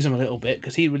portrays them a little bit,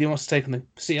 because he really wants to take on the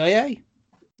CIA.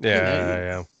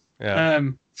 Yeah.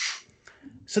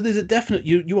 So there's a definite.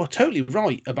 You are totally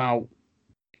right about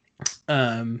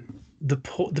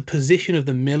the position of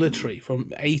the military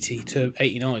from 80 to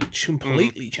 89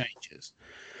 completely changes.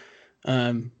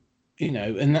 And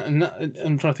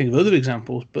I'm trying to think of other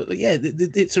examples, but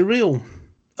it's a real.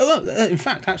 In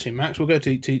fact, actually, Max, we'll go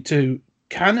to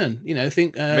Cannon.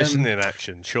 Think Missing in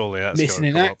Action. Surely that's Missing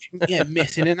in Action. Yeah,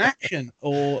 Missing in Action,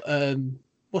 or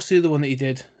what's the other one that he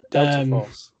did?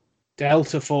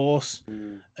 Delta Force.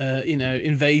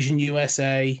 Invasion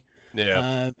USA.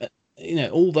 Yeah.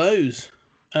 All those.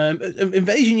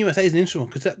 Invasion USA is an interesting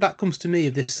one because that comes to me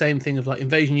of this same thing of like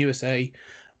Invasion USA,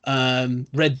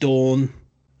 Red Dawn.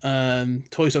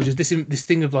 Toy soldiers, this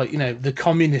thing of like the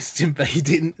communists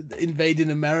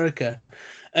invading America,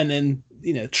 and then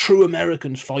true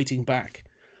Americans fighting back,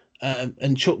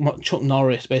 and Chuck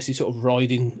Norris basically sort of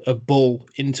riding a bull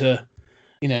into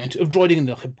riding in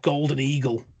like a golden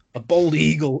eagle, a bald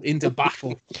eagle into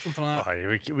battle, something like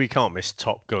that. We can't miss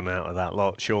Top Gun out of that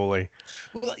lot, surely.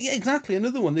 Well, yeah, exactly.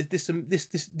 Another one. This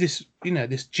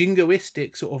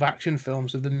jingoistic sort of action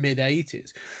films of the mid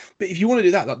 '80s. But if you want to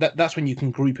do that's when you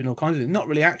can group in all kinds of things. Not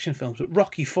really action films, but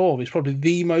Rocky IV is probably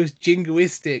the most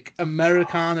jingoistic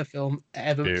Americana film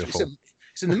ever. It's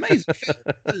an amazing film.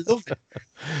 I love it.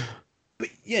 But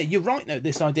yeah, you're right. Now,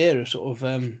 this idea of sort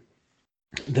of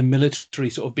the military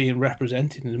sort of being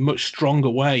represented in a much stronger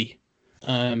way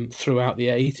throughout the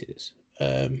 80s.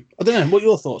 I don't know. What are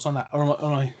your thoughts on that? Or am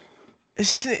I...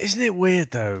 Isn't it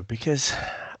weird though? Because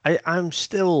I'm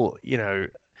still,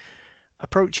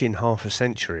 approaching half a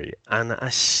century, and I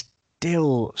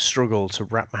still struggle to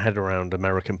wrap my head around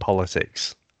American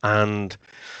politics and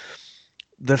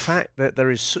the fact that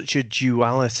there is such a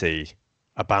duality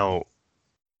about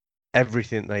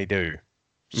everything they do.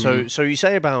 So you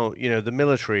say about the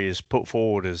military is put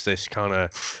forward as this kind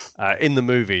of in the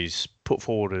movies put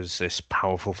forward as this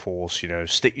powerful force.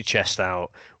 Stick your chest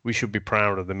out. We should be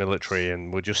proud of the military,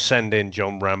 and we'll just send in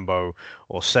John Rambo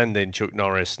or send in Chuck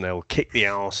Norris, and they'll kick the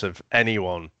arse of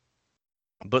anyone.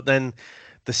 But then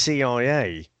the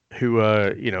CIA, who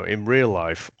are in real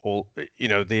life, or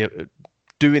they're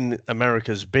doing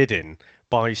America's bidding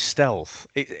by stealth.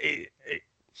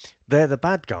 They're the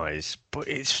bad guys, but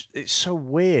it's so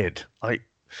weird. Like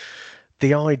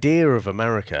the idea of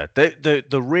America,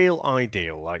 the real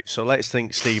ideal. Like, so let's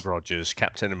think Steve Rogers,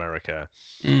 Captain America,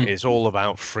 is all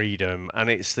about freedom, and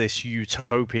it's this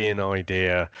utopian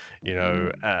idea,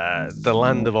 the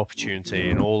land of opportunity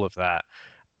and all of that.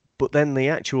 But then the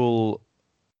actual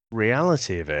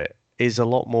reality of it is a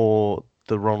lot more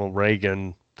the Ronald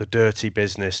Reagan, the dirty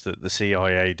business that the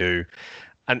CIA do.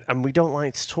 And we don't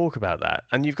like to talk about that.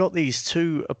 And you've got these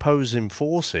two opposing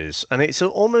forces, and it's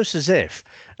almost as if,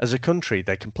 as a country,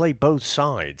 they can play both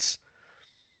sides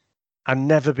and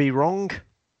never be wrong.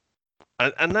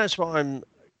 And that's what I'm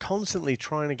constantly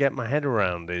trying to get my head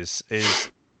around is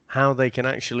how they can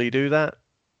actually do that.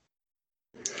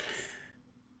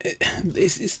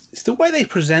 It's the way they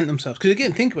present themselves. Because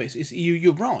again, think about it.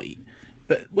 You're right.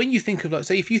 But when you think of, like,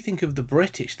 say, if you think of the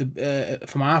British,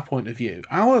 from our point of view,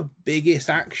 our biggest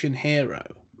action hero,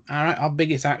 our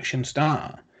biggest action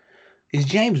star, is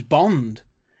James Bond.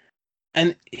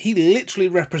 And he literally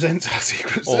represents our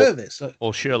Secret Service. So,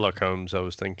 or Sherlock Holmes, I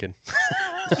was thinking.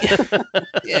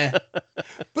 yeah.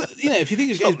 But, if you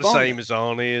think of It's James not the Bond, same as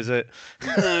Arnie, is it?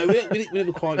 No, we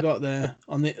never quite got there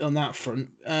on that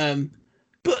front.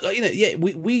 But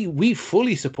we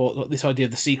fully support this idea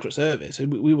of the Secret Service.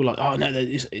 And we were like, oh no,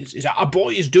 our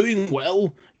boy is doing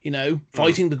well,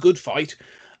 fighting the good fight.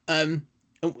 And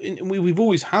we've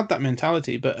always had that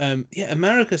mentality. But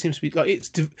America seems to be like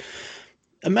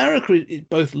America, it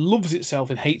both loves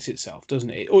itself and hates itself, doesn't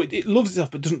it? Or it loves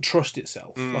itself but doesn't trust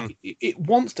itself. Like it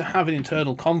wants to have an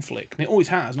internal conflict, and it always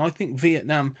has. And I think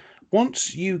Vietnam,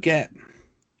 once you get,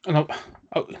 and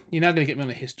you're now going to get me on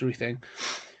a history thing.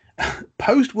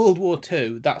 Post World War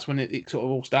II, that's when it sort of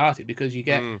all started, because you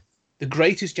get the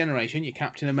greatest generation, your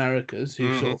Captain Americas,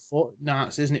 who sort of fought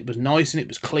Nazis, and it was nice and it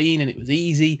was clean and it was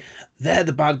easy. They're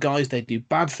the bad guys. They do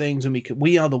bad things, and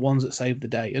we are the ones that save the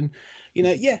day. And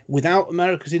without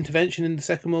America's intervention in the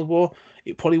Second World War,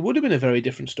 it probably would have been a very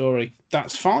different story.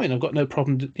 That's fine. I've got no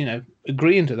problem,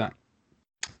 agreeing to that.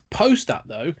 Post that,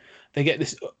 though, they get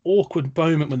this awkward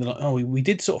moment when they're like, oh, we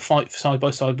did sort of fight side by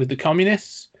side with the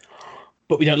communists,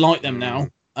 but we don't like them now.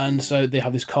 And so they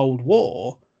have this Cold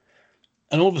War.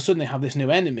 And all of a sudden they have this new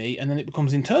enemy, and then it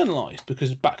becomes internalized,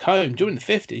 because back home during the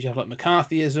 50s, you have like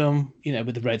McCarthyism,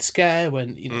 with the Red Scare,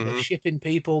 when, they're shipping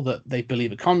people that they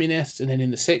believe are communists. And then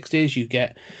in the 60s, you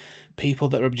get people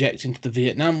that are objecting to the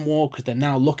Vietnam War because they're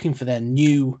now looking for their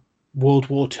new World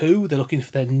War II. They're looking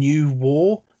for their new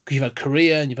war, because you've had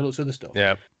Korea and you've had all this other stuff.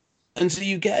 Yeah. And so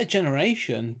you get a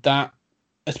generation that,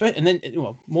 and then,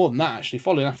 more than that, actually,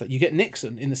 following after that, you get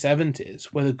Nixon in the 70s,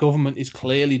 where the government is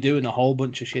clearly doing a whole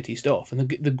bunch of shitty stuff. And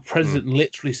the president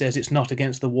literally says it's not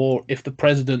against the war if the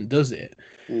president does it.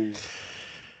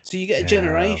 So you get a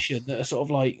generation that are sort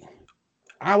of like,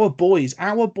 our boys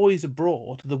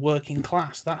abroad, the working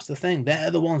class, that's the thing. They're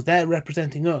the ones, they're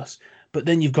representing us. But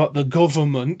then you've got the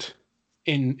government,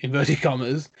 in inverted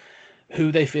commas,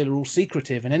 who they feel are all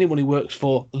secretive. And anyone who works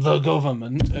for the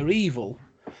government are evil.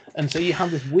 And so you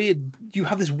have this weird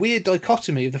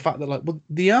dichotomy of the fact that, like, well,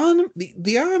 the army,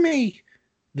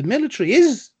 the military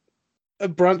is a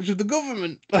branch of the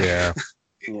government. Yeah,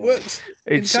 it works.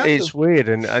 It's weird,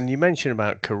 and you mentioned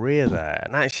about Korea there,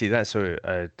 and actually that's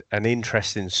an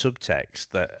interesting subtext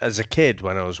that, as a kid,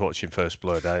 when I was watching First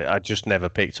Blood, I just never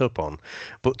picked up on.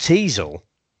 But Teasel,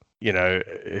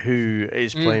 who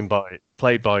is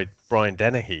played by Brian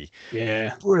Dennehy,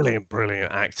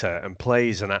 brilliant actor, and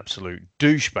plays an absolute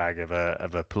douchebag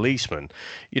of a policeman.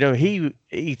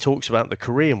 He talks about the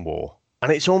Korean War,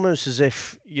 and it's almost as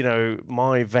if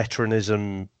my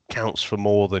veteranism counts for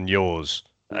more than yours,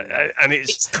 and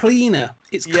it's cleaner.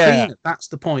 It's cleaner. That's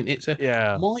the point. It's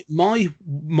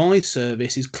my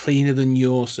service is cleaner than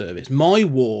your service. My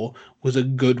war was a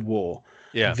good war.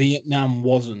 Yeah, Vietnam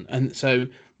wasn't, and so.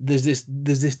 There's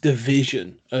this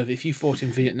division of, if you fought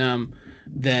in Vietnam,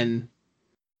 then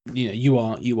you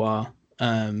are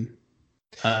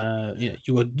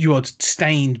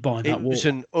stained by that war. It was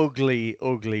an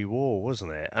ugly war,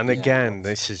 wasn't it? And again,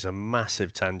 this is a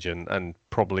massive tangent, and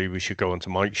probably we should go on to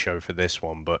Mike's show for this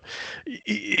one. But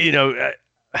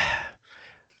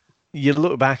you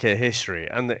look back at history,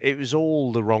 and it was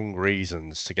all the wrong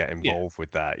reasons to get involved with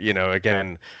that.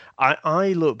 Again,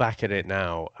 I look back at it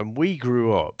now, and we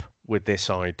grew up with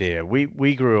this idea.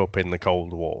 We grew up in the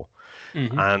Cold War,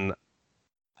 and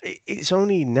it's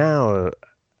only now,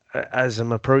 as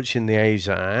I'm approaching the age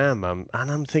that I am, and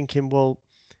I'm thinking, well,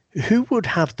 who would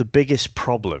have the biggest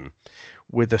problem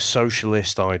with a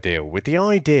socialist ideal, with the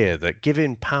idea that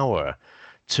giving power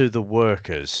to the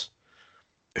workers?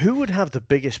 Who would have the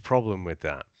biggest problem with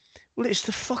that? Well, it's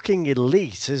the fucking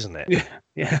elite, isn't it?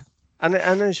 Yeah. And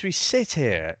as we sit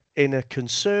here in a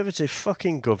conservative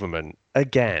fucking government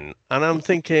again, and I'm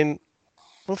thinking,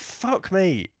 well, fuck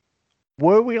me.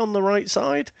 Were we on the right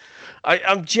side?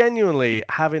 I'm genuinely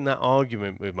having that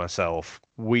argument with myself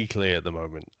weekly at the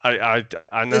moment.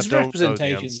 There's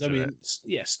representations. I mean,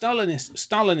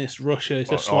 Stalinist Russia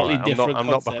is a slightly different. I'm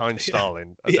not behind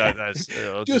Stalin. Just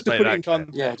to put it in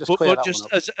context. But just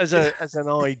as an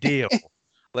ideal.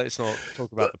 Let's not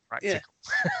talk about the practical.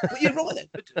 But you're right.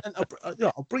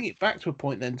 I'll bring it back to a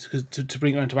point then, because to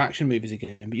bring it around to action movies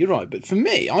again. But you're right. But for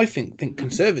me, I think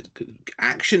conservative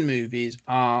action movies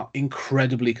are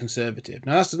incredibly conservative.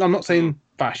 Now, I'm not saying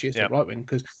fascist or right wing,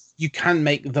 because you can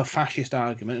make the fascist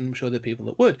argument, and I'm sure there are people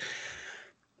that would.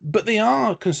 But they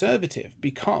are conservative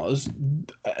because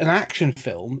an action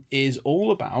film is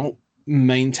all about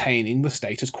maintaining the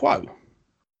status quo.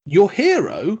 Your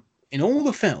hero in all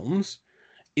the films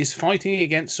is fighting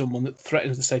against someone that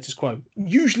threatens the status quo,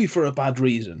 usually for a bad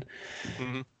reason.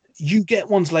 Mhm. You get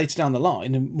ones later down the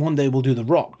line, and one day we'll do the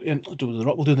Rock. We'll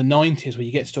do the 90s, where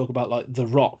you get to talk about like the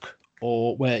Rock,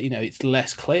 or where it's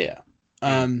less clear.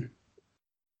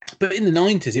 But in the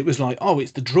 90s, it was like, oh,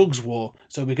 it's the drugs war,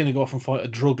 so we're going to go off and fight a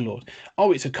drug lord.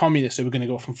 Oh, it's a communist, so we're going to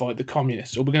go off and fight the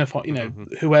communists, or we're going to fight,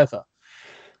 whoever.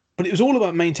 But it was all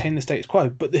about maintaining the status quo.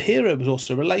 But the hero was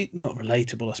also not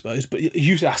relatable, I suppose, but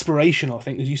used aspirational. I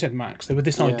think, as you said, Max, there was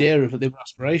this idea of that they were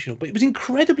aspirational, but it was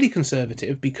incredibly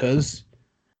conservative because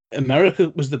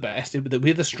America was the best,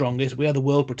 we're the strongest, we are the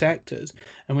world protectors,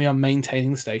 and we are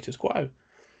maintaining the status quo.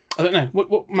 I don't know.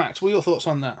 What Max, what are your thoughts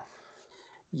on that?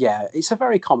 Yeah, it's a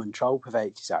very common trope of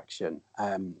 80s action,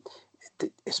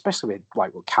 especially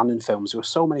with Cannon films. There were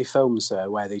so many films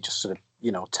where they just sort of,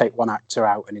 take one actor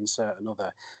out and insert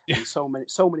another. Yeah. And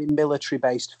so many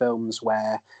military-based films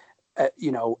where,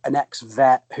 an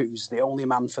ex-vet who's the only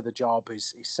man for the job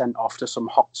is sent off to some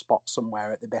hotspot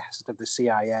somewhere at the behest of the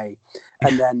CIA.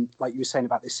 And then, like you were saying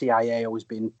about the CIA always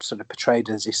being sort of portrayed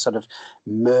as this sort of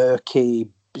murky,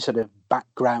 sort of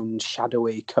background,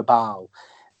 shadowy cabal.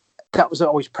 That was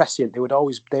always prescient. They would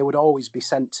always be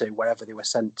sent to wherever they were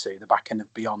sent to, the back end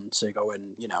of Beyond, to go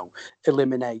and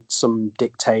eliminate some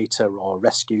dictator or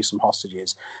rescue some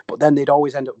hostages. But then they'd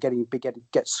always end up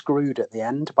get screwed at the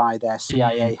end by their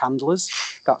CIA handlers.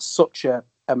 That's such a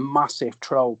massive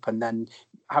trope. And then,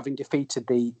 having defeated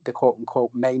the quote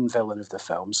unquote main villain of the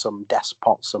film, some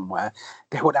despot somewhere,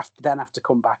 they would have to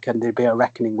come back, and there'd be a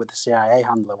reckoning with the CIA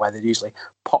handler where they'd usually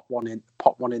pop one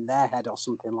in their head or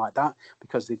something like that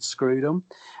because they'd screwed them.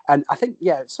 And I think,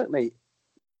 certainly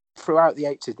throughout the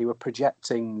 80s, they were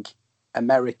projecting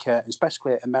America,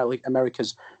 especially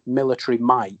America's military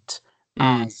might,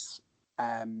 as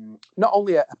not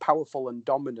only a powerful and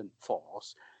dominant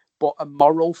force, but a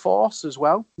moral force as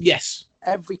well. Yes.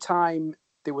 Every time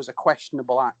there was a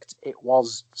questionable act, it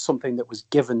was something that was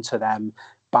given to them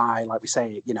by, like we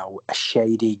say, a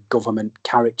shady government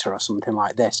character or something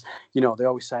like this. They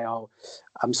always say, oh,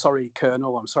 I'm sorry,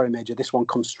 Colonel, I'm sorry, Major, this one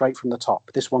comes straight from the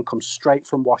top. This one comes straight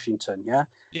from Washington, yeah?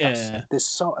 Yeah.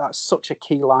 That's such a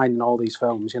key line in all these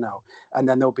films, And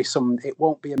then there'll be it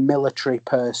won't be a military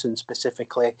person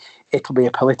specifically, it'll be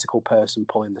a political person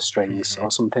pulling the strings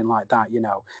or something like that,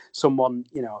 Someone,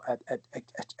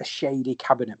 a shady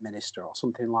cabinet minister or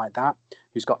something like that,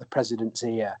 who's got the president's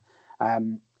ear.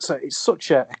 So it's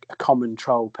such a common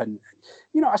trope, and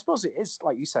I suppose it is,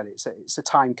 like you said, it's a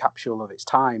time capsule of its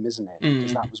time, isn't it?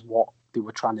 Because that was what they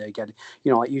were trying to get.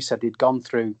 Like you said, they'd gone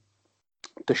through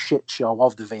the shit show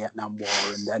of the Vietnam War,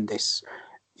 and then this,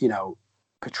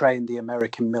 portraying the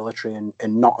American military in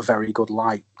not a very good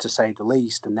light, to say the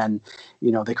least. And then,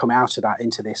 they come out of that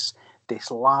into this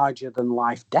larger than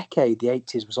life decade. The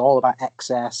 80s was all about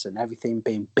excess and everything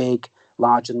being big,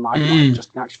 larger than life, not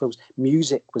just in action films.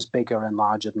 Music was bigger and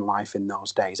larger than life in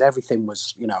those days. Everything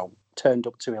was, turned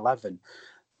up to 11.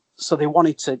 So they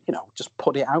wanted to, just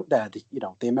put it out there.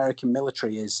 The American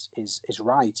military is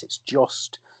right. It's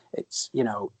just,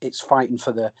 it's fighting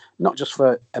for not just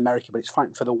for America, but it's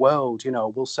fighting for the world.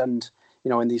 We'll send,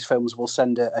 in these films, we'll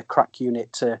send a crack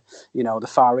unit to, the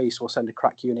Far East. We'll send a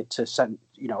crack unit to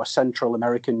a Central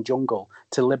American jungle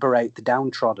to liberate the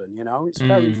downtrodden. It's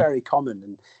very, very common.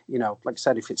 And, like I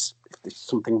said, if there's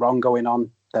something wrong going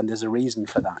on, then there's a reason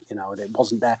for that. It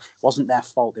wasn't their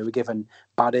fault. They were given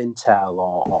bad intel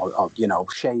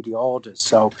or shady orders.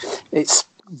 So it's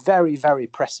very, very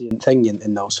prescient thing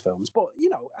in those films. But,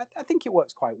 I think it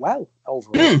works quite well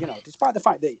overall, despite the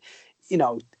fact that,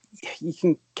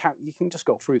 you can just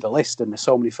go through the list, and there's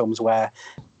so many films where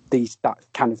that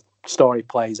kind of story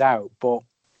plays out, but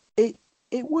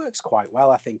it works quite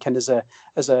well, I think. And as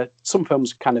some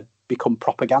films kind of become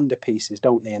propaganda pieces,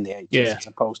 don't they, in the 80s, as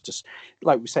opposed to,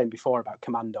 like we were saying before about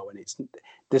Commando, and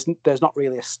there's not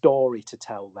really a story to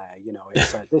tell there.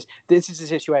 It's this is the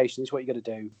situation, this is what you got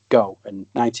to do, go, and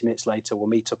 90 minutes later we'll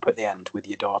meet up at the end with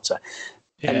your daughter.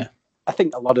 And I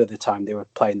think a lot of the time they were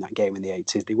playing that game in the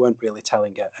 80s. They weren't really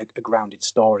telling a grounded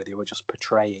story. They were just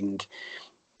portraying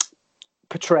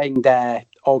their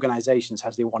organizations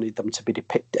as they wanted them to be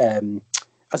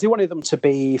as they wanted them to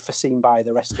be foreseen by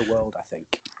the rest of the world, I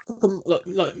think.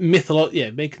 Like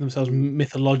making themselves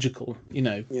mythological,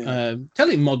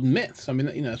 telling modern myths. I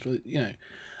mean, that's really,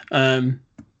 and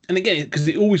again, because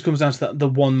it always comes down to the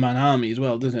one-man army as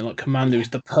well, doesn't it? Like Commando is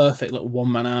the perfect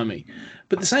one-man army,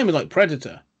 but the same with like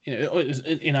Predator.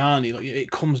 In Arnie, like it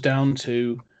comes down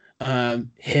to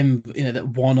him, that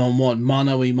one-on-one,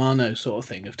 mano-a-mano sort of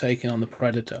thing of taking on the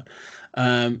Predator.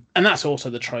 And that's also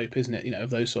the trope, isn't it?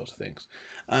 Of those sorts of things.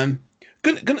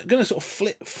 Gonna sort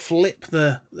of flip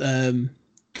the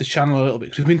the channel a little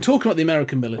bit, because we've been talking about the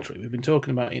American military. We've been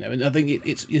talking about, and I think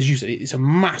it's, as you said, it's a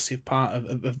massive part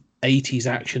of 80s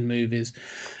action movies,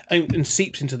 and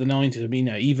seeps into the 90s. I mean,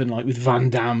 even like with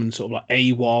Van Damme and sort of like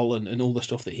AWOL and all the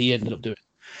stuff that he ended up doing.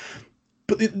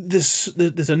 But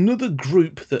there's another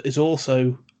group that is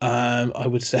also, I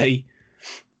would say,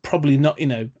 probably not,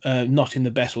 not in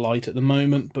the best light at the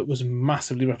moment, but was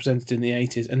massively represented in the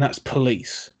 80s, and that's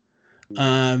police.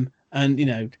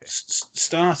 And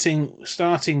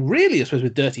starting really, I suppose,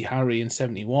 with Dirty Harry in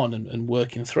 '71 and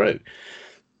working through,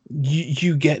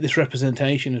 you get this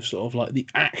representation of sort of like the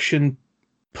action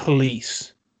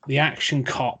police, the action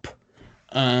cop.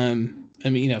 I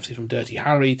mean, obviously from Dirty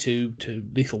Harry to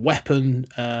Lethal Weapon,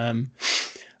 and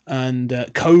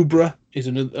Cobra is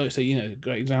another. So a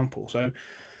great example. So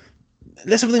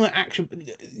let's have a think about action.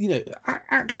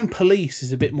 Action police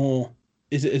is a bit more.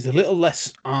 Is a little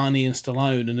less Arnie and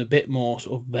Stallone and a bit more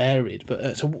sort of varied. But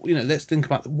let's think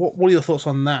about what are your thoughts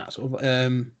on that sort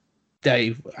of,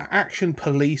 Dave? Action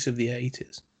police of the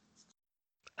 80s.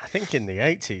 I think in the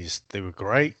 80s they were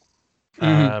great.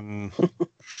 And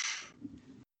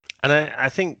I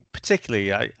think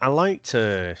particularly I like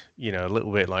to, a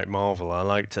little bit like Marvel, I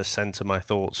like to center my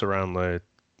thoughts around the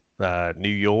New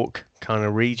York kind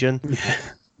of region.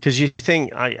 Because you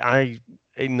think I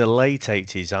in the late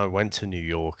 80s, I went to New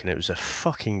York and it was a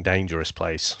fucking dangerous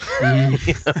place.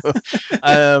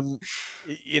 And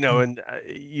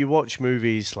you watch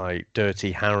movies like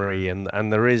Dirty Harry,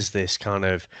 and there is this kind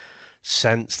of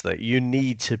sense that you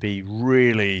need to be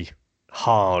really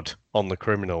hard on the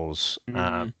criminals.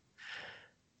 I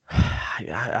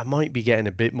might be getting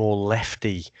a bit more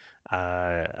lefty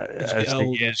as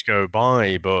the years go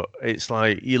by, but it's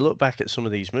like you look back at some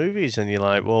of these movies and you're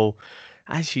like, well,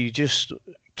 as you just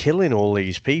killing all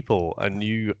these people, and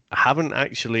you haven't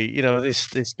actually,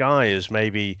 this guy is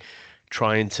maybe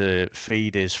trying to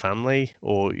feed his family,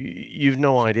 or you've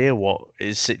no idea what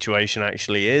his situation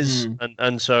actually is.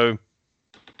 And so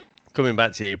coming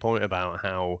back to your point about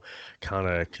how kind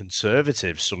of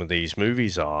conservative some of these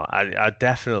movies are, I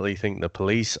definitely think the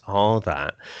police are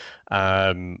that.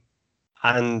 And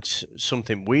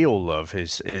something we all love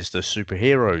is the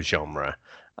superhero genre.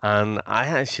 And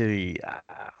I'm going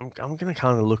to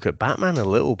kind of look at Batman a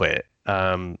little bit.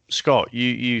 Scott,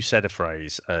 you said a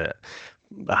phrase,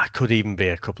 could even be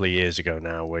a couple of years ago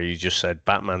now, where you just said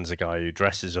Batman's a guy who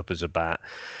dresses up as a bat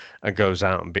and goes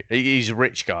out and he's a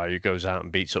rich guy who goes out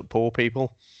and beats up poor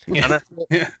people. Yeah. And I thought,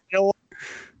 you know what?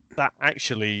 That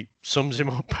actually sums him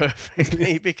up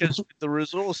perfectly, because with the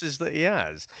resources that he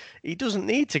has, he doesn't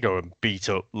need to go and beat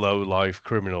up low-life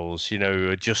criminals, who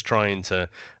are just trying to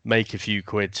make a few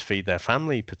quid to feed their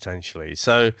family, potentially.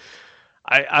 So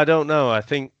I don't know. I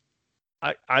think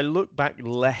I look back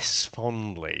less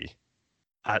fondly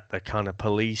at the kind of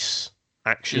police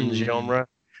action genre.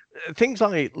 Things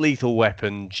like Lethal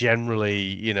Weapon, generally,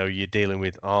 you're dealing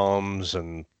with arms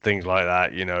and things like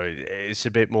that. It's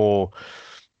a bit more...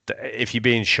 If you're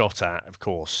being shot at, of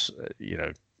course,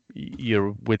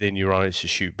 you're within your rights to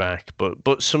shoot back.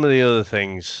 But some of the other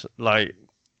things, like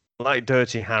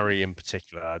Dirty Harry in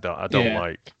particular, I don't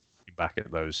like back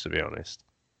at those, to be honest.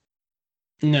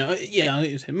 No,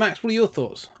 Max, what are your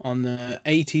thoughts on the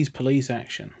 80s police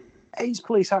action? 80s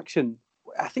police action.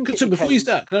 I think. So before you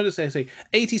start, can I just say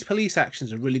 80s police action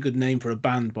is a really good name for a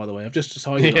band, by the way. I've just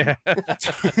decided. Yeah.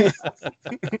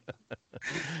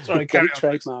 Sorry, carry on.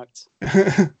 Trademarked.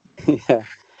 Yeah.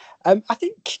 I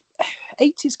think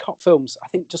 80s cop films,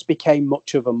 just became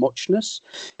much of a muchness.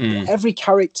 Every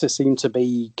character seemed to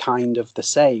be kind of the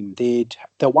same.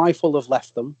 Their wife will have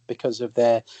left them because of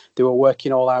they were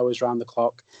working all hours around the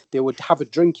clock. They would have a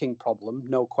drinking problem,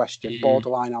 no question,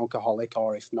 borderline alcoholic,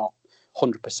 or if not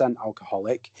 100%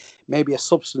 alcoholic, maybe a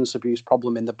substance abuse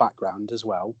problem in the background as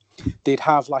well. They'd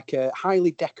have like a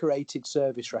highly decorated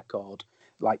service record,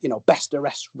 like, best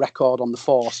arrest record on the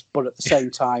force, but at the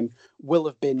same time will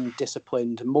have been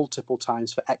disciplined multiple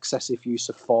times for excessive use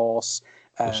of force.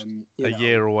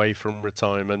 Year away from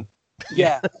retirement.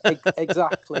 Yeah,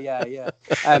 exactly. Yeah.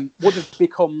 Would have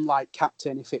become like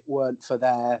captain if it weren't for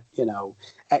their,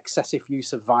 excessive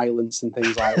use of violence and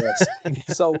things like this.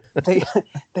 So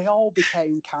they all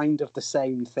became kind of the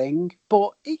same thing.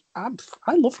 But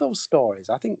I love those stories.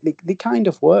 I think they kind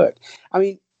of work. I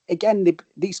mean, again,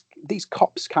 these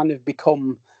cops kind of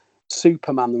become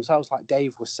Superman themselves, like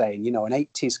Dave was saying. An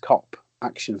 80s cop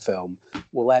action film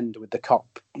will end with the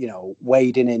cop,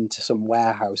 wading into some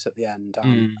warehouse at the end,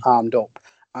 armed up,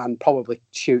 and probably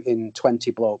shooting 20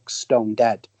 blokes stone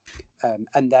dead,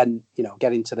 and then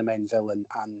getting to the main villain,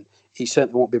 and he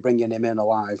certainly won't be bringing him in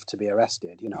alive to be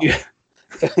arrested.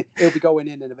 He'll be going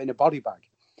in a body bag.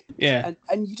 Yeah.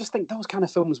 And you just think those kind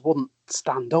of films wouldn't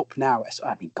stand up now.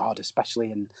 I mean, God,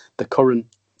 especially in the current,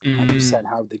 like you said,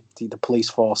 how the police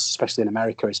force, especially in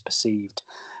America, is perceived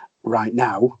right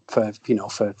now for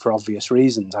obvious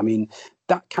reasons. I mean,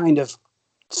 that kind of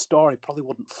story probably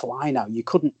wouldn't fly now. You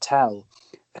couldn't tell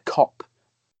a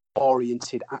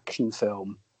cop-oriented action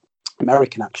film,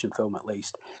 American action film at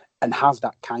least, and have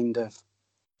that kind of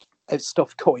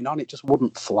stuff going on. It just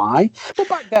wouldn't fly. But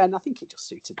back then, I think it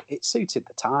suited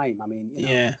the time. I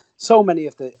mean, so many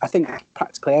I think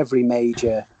practically every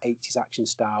major 80s action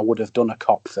star would have done a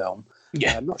cop film.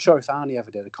 Yeah, I'm not sure if Arnie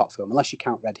ever did a cop film, unless you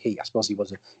count Red Heat. I suppose he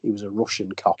was a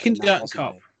Russian cop. Kindergarten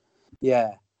Cop.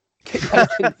 Yeah.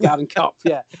 Kindergarten Cop.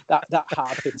 Yeah, that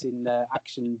hard-hitting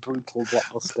action brutal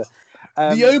blockbuster.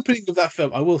 The opening of that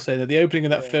film, I will say that the opening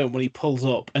of that film, when he pulls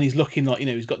up and he's looking like,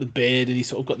 he's got the beard and he's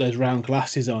sort of got those round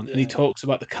glasses on, and he talks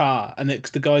about the car, and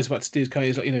the guy's about to steal his car.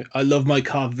 He's like, I love my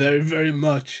car very, very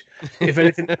much. If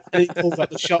anything, and he pulls out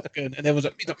the shotgun, and everyone's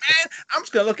like, man, I'm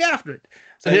just gonna look after it.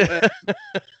 So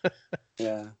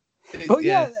yeah. But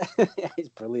it's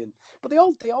brilliant. But they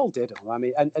all did. I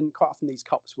mean, and quite often these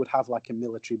cops would have like a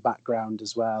military background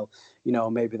as well.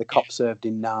 Maybe the cop served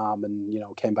in Nam and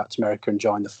came back to America and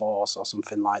joined the force or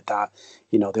something like that.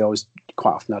 They always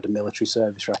quite often had a military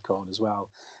service record as well.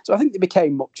 So I think they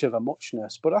became much of a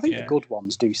muchness. But I think the good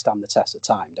ones do stand the test of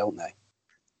time, don't they?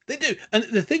 They do. And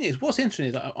the thing is, what's interesting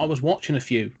is I was watching a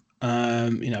few.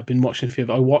 I've been watching a few.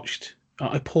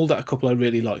 I pulled out a couple I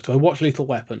really liked. So I watched Lethal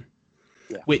Weapon.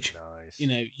 Yeah. Which nice.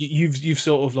 You've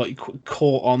sort of like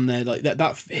caught on there, like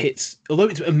that hits, although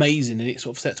it's amazing and it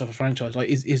sort of sets off a franchise, like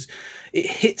is it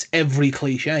hits every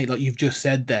cliche like you've just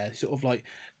said there, sort of like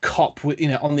cop with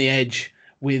on the edge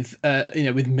with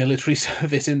with military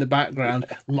service in the background,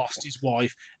 lost his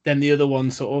wife, then the other one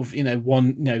sort of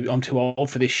I'm too old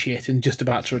for this shit and just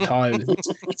about to retire.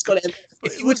 It's got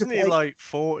wasn't he like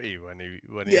 40 when he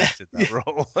acted that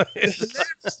role? Well,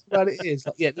 it is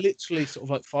literally sort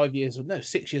of like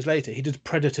 6 years later he did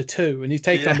Predator 2 and he's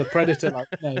taken on the Predator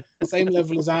same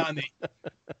level as Arnie.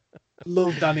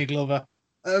 Love Danny Glover.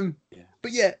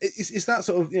 But it's that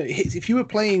sort of if you were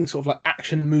playing sort of like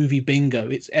action movie bingo,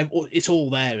 it's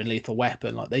all there in Lethal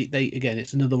Weapon. Like they again,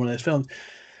 it's another one of those films.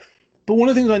 But one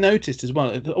of the things I noticed as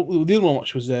well, the other one I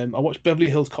watched was I watched Beverly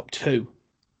Hills Cop 2,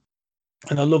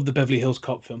 and I love the Beverly Hills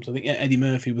Cop films. I think Eddie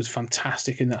Murphy was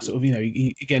fantastic in that sort of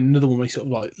again another one where he sort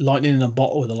of like lightning in a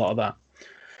bottle with a lot of that.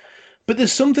 But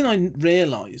there's something I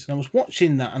realised, and I was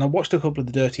watching that, and I watched a couple of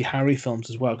the Dirty Harry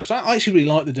films as well, because I actually really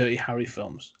like the Dirty Harry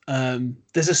films.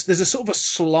 There's a sort of a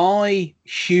sly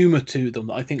humour to them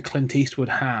that I think Clint Eastwood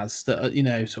has that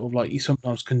sort of like you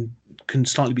sometimes can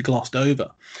slightly be glossed over.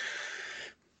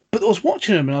 But I was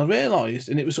watching them and I realised,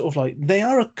 and it was sort of like they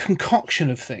are a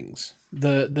concoction of things.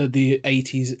 The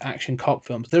 80s action cop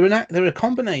films. They're a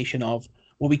combination of,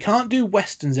 well, we can't do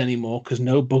westerns anymore because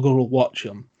no bugger will watch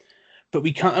them. But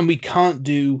we can't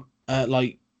do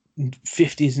like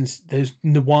 50s and those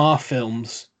noir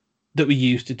films that we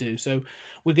used to do. So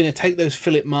we're going to take those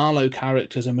Philip Marlowe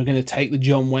characters and we're going to take the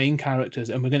John Wayne characters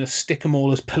and we're going to stick them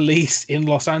all as police in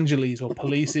Los Angeles or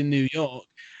police in New York.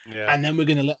 Yeah. And then we're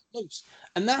going to let them loose.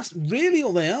 And that's really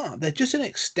all they are. They're just an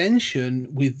extension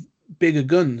with bigger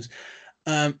guns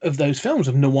of those films,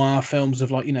 of noir films, of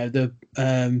like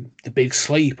the Big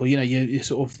Sleep, or you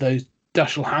sort of those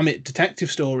Dashiell Hammett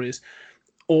detective stories,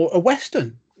 or a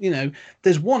western.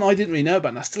 There's one I didn't really know about,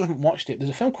 and I still haven't watched it. There's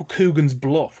a film called Coogan's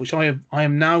Bluff, which I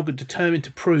am now determined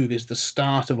to prove is the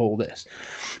start of all this,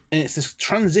 and it's this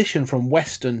transition from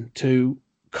western to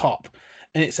cop,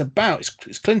 and it's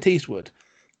Clint Eastwood,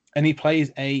 and he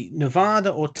plays a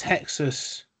Nevada or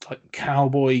Texas like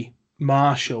cowboy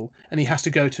marshal, and he has to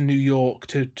go to New York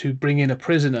to bring in a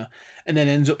prisoner, and then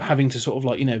ends up having to sort of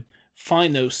like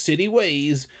find those city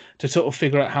ways to sort of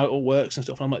figure out how it all works and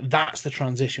stuff. And I'm like, that's the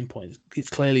transition point. It's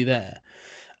clearly there.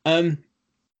 But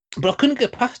I couldn't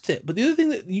get past it. But the other thing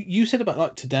that you said about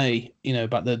like today,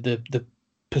 about the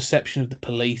perception of the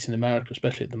police in America,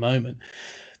 especially at the moment.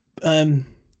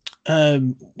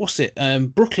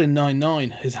 Brooklyn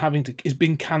Nine-Nine is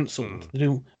being cancelled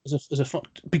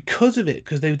because of it,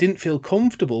 because they didn't feel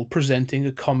comfortable presenting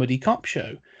a comedy cop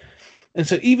show. And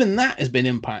so even that has been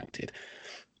impacted.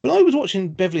 But I was watching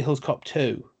Beverly Hills Cop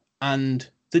 2, and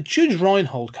the Judge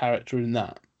Reinhold character in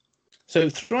that. So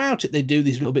throughout it, they do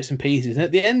these little bits and pieces. And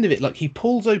at the end of it, like he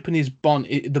pulls open his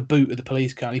the boot of the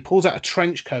police car, and he pulls out a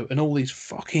trench coat and all these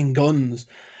fucking guns.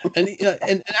 And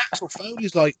and Axel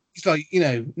Foley's like, he's like,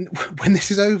 when this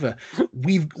is over,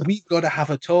 we've got to have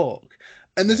a talk.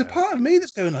 And there's a part of me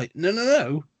that's going like,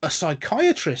 no, a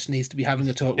psychiatrist needs to be having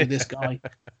a talk with this guy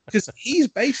because he's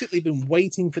basically been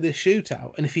waiting for this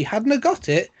shootout, and if he hadn't have got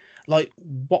it, like,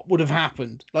 what would have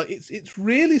happened? Like, it's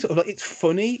really sort of like, it's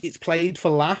funny, it's played for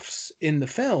laughs in the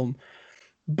film,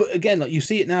 but again, like, you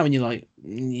see it now and you're like,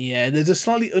 yeah, there's a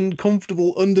slightly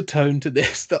uncomfortable undertone to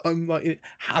this that I'm like, it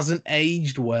hasn't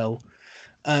aged well.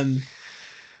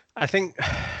 I think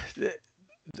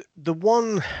the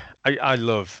one I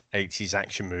love 80s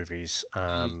action movies.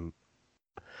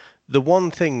 The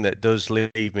one thing that does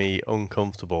leave me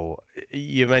uncomfortable,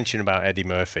 you mentioned about Eddie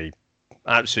Murphy,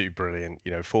 absolutely brilliant.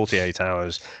 48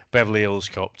 Hours, Beverly Hills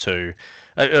Cop 2,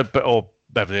 or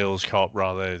Beverly Hills Cop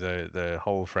rather, the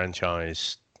whole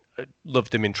franchise. I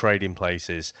loved him in Trading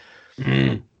Places.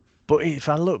 But if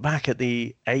I look back at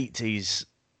the 80s,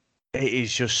 it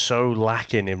is just so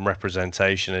lacking in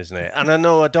representation, isn't it? And I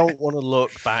know I don't want to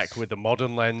look back with the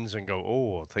modern lens and go,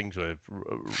 oh, things were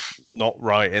not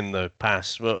right in the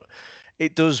past, but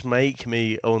it does make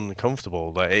me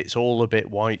uncomfortable that it's all a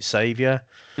bit white savior.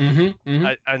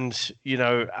 I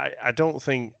don't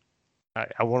think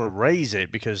I want to raise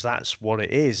it because that's what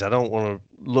it is. I don't want to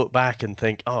look back and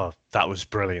think, oh, that was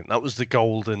brilliant. That was the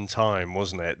golden time,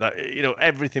 wasn't it? That,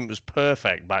 everything was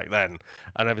perfect back then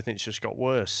and everything's just got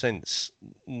worse since.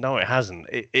 No, it hasn't.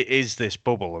 It is this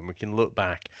bubble, and we can look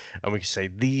back and we can say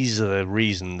these are the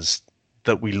reasons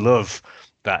that we love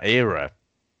that era.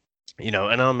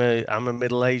 And I'm a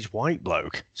middle-aged white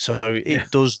bloke, so it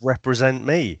does represent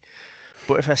me.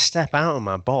 But if I step out of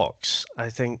my box, I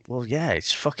think, well, yeah,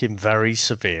 it's fucking very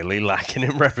severely lacking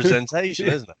in representation,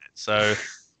 isn't it? So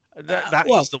that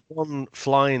is the one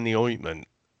fly in the ointment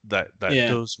that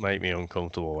does make me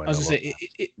uncomfortable. When I was going to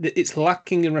say, it's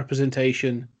lacking in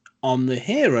representation on the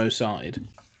hero side.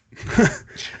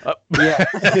 Yeah.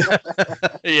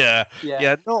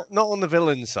 Not on the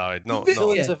villain side. Not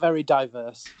villains are very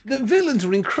diverse. The villains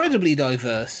are incredibly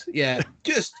diverse. Yeah,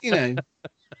 just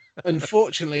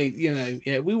unfortunately,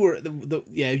 we were at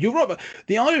you're right. But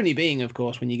the irony being, of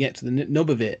course, when you get to the nub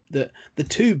of it, that the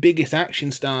two biggest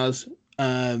action stars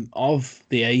of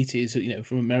the 80s,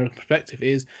 from American perspective,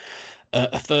 is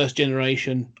a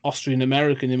first-generation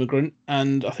Austrian-American immigrant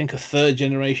and I think a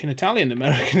third-generation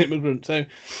Italian-American immigrant. So,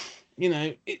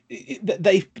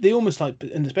 they almost like,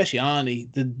 and especially Arnie,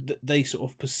 they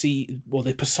sort of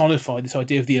they personify this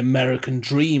idea of the American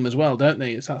dream as well, don't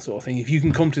they? It's that sort of thing. If you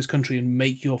can come to this country and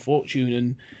make your fortune,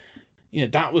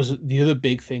 and that was the other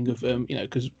big thing of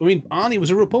because Arnie was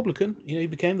a Republican. He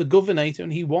became the governor,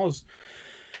 and he was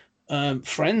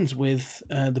friends with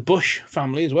the Bush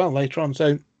family as well later on.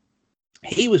 So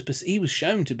he was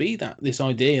shown to be this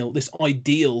ideal,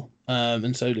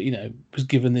 and so was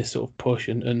given this sort of push,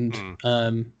 and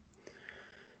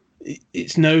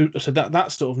it's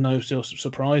that's sort of no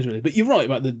surprise really. But you're right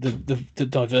about the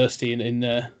diversity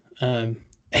in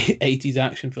 80s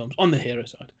action films on the hero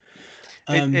side.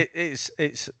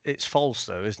 It's false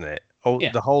though, isn't it?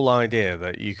 The whole idea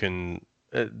that you can.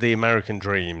 The American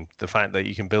dream, the fact that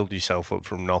you can build yourself up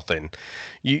from nothing.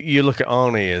 You look at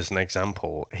Arnie as an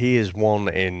example. He is one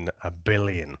in a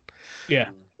billion.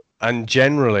 Yeah. And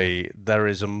generally, there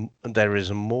is a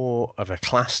more of a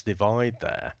class divide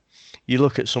there. You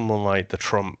look at someone like the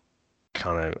Trump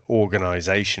kind of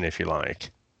organization, if you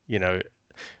like,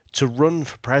 to run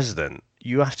for president,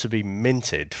 you have to be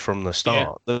minted from the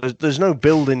start. Yeah. There's no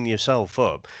building yourself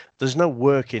up. There's no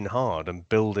working hard and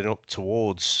building up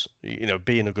towards,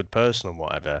 being a good person and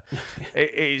whatever.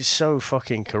 It is so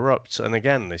fucking corrupt. And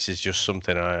again, this is just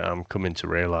something I'm coming to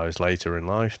realize later in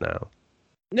life now.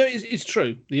 No, it's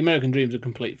true. The American dream's a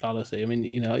complete fallacy. I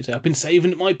mean, I've been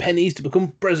saving my pennies to become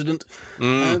president.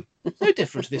 No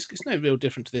different to this. It's no real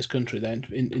different to this country then,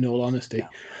 in all honesty.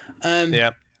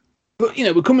 Yeah. But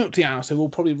we're coming up to the hour, so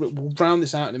we'll round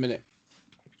this out in a minute.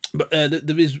 But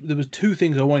there was two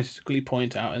things I wanted to quickly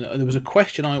point out, and there was a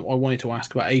question I wanted to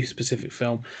ask about a specific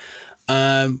film.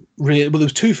 There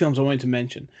was two films I wanted to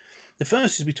mention. The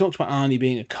first is we talked about Arnie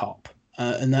being a cop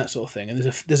and that sort of thing, and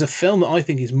there's a film that I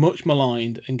think is much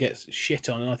maligned and gets shit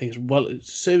on, and I think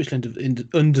it's seriously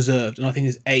undeserved, and I think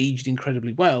is aged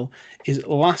incredibly well. Is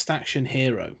Last Action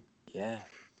Hero? Yeah.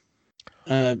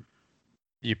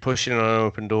 You're pushing an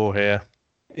open door here.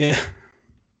 Yeah.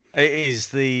 It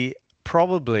is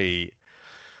probably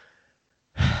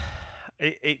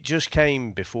it just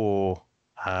came before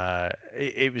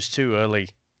it was too early.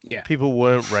 Yeah. People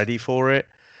weren't ready for it.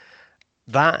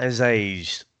 That has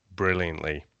aged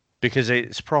brilliantly because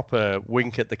it's proper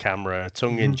wink at the camera,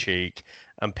 tongue in cheek,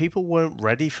 and people weren't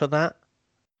ready for that.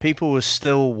 people were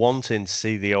still wanting to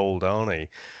see the old Arnie.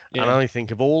 And I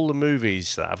think of all the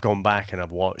movies that I've gone back and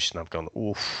I've watched and I've gone,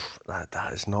 oof, that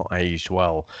has not aged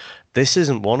well. This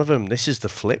isn't one of them. This is the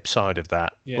flip side of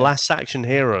that. Last Action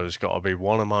Hero's got to be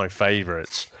one of my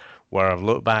favourites, where I've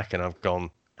looked back and I've gone,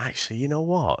 actually, you know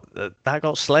what? That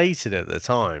got slated at the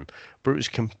time, but it was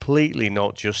completely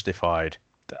not justified.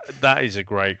 That is a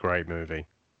great, great movie.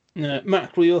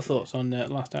 Mac, what are your thoughts on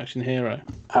Last Action Hero?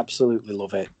 Absolutely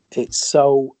love it. It's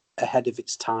so ahead of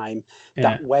its time.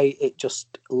 That way it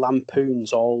just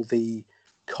lampoons all the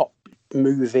cop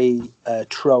movie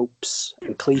tropes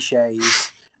and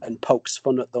cliches and pokes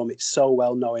fun at them. It's so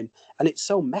well known, and it's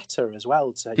so meta as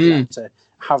well to to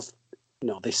have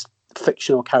this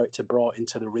fictional character brought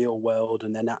into the real world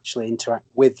and then actually interact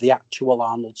with the actual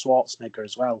Arnold Schwarzenegger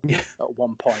as well at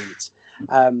one point.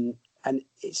 And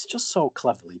it's just so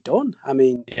cleverly done. I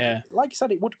mean, like I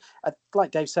said, it would,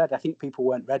 like Dave said, I think people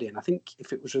weren't ready. And I think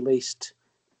if it was released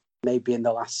maybe in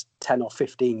the last 10 or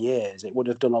 15 years, it would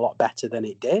have done a lot better than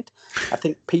it did. I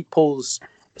think people's,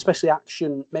 especially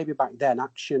action, maybe back then,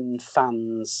 action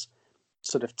fans'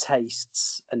 sort of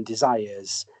tastes and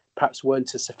desires perhaps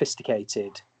weren't as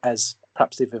sophisticated as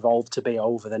perhaps they've evolved to be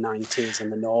over the 90s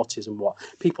and the noughties and what.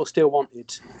 People still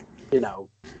wanted,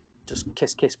 just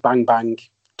kiss, kiss, bang, bang,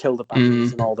 kill the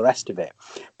baddies and all the rest of it.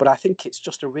 But I think it's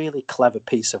just a really clever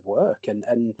piece of work, and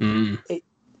it,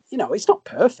 it's not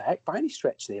perfect by any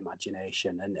stretch of the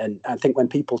imagination. And I think when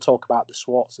people talk about the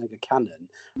Schwarzenegger canon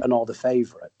and all the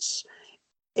favourites,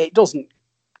 it doesn't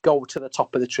go to the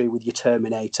top of the tree with your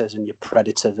Terminators and your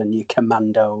Predators and your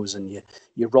Commandos and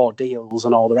your Raw Deals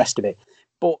and all the rest of it.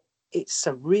 But it's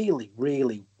a really,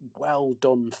 really well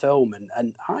done film,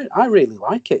 and I really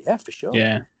like it. Yeah, for sure.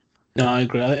 Yeah. No, I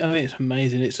agree. I think it's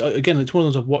amazing. It's one of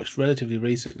those I've watched relatively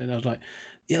recently, and I was like,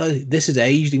 this has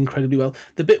aged incredibly well.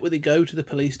 The bit where they go to the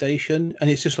police station, and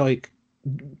it's just like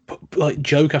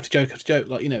joke after joke after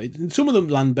joke. Some of them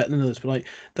land better than others, but like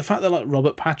the fact that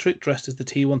Robert Patrick dressed as the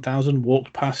T-1000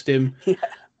 walked past him,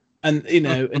 and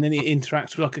and then he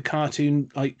interacts with a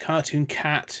cartoon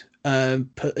cat. A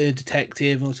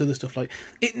detective and all this other stuff.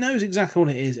 It knows exactly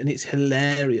what it is, and it's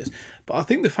hilarious. But I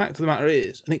think the fact of the matter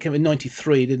is, and it came in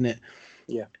 '93, didn't it?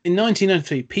 Yeah. In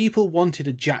 1993, people wanted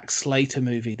a Jack Slater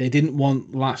movie. They didn't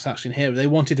want Last Action Hero. They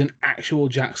wanted an actual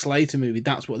Jack Slater movie.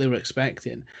 That's what they were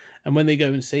expecting. And when they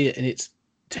go and see it, and it's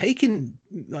taking,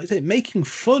 like I say, making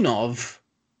fun of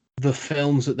the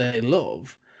films that they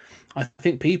love, I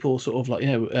think people sort of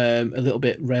a little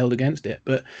bit railed against it.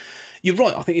 But you're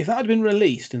right. I think if that had been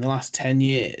released in the last 10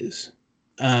 years,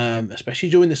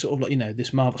 especially during this sort of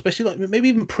this Marvel, especially maybe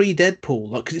even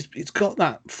pre-Deadpool, because it's got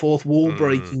that fourth wall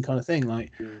breaking kind of thing.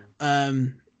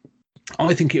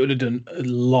 I think it would have done a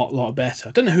lot better.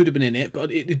 I don't know who'd have been in it,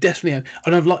 but it definitely had.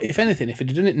 And if anything, if it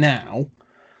had done it now,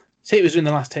 say it was in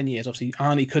the last 10 years, obviously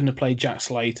Arnie couldn't have played Jack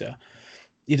Slater.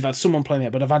 You'd have had someone playing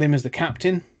it, but I've had him as the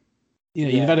captain.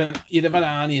 You'd have had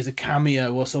Arnie as a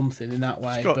cameo or something in that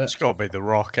way. It's got to be The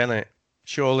Rock, isn't it?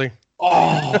 Surely.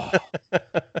 Oh,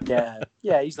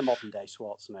 yeah, he's the modern day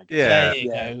Schwarzenegger. Yeah, there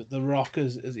you go. The Rock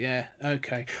is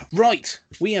okay. Right,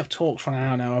 we have talked for an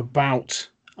hour now about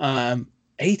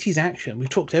 80s action. We've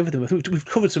talked everything. We've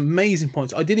covered some amazing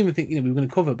points. I didn't even think we were going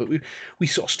to cover, but we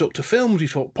sort of stuck to films. We've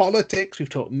talked politics. We've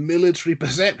talked military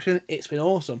perception. It's been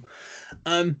awesome.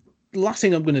 Last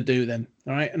thing I'm going to do then,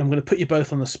 all right, and I'm going to put you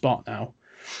both on the spot now.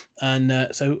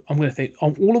 And so I'm going to think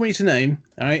all I want you to name,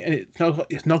 all right, and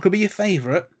it's not going to be your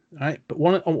favourite, all right, but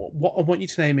what I want you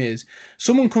to name is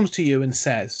someone comes to you and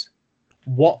says,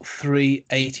 what 3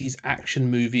 80s action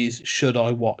movies should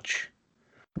I watch?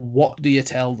 What do you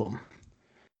tell them?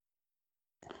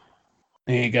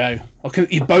 There you go. Okay,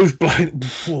 you both blown.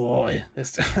 Boy,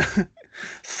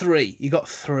 3. You got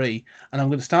 3, and I'm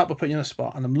going to start by putting you on a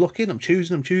spot. And I'm looking. I'm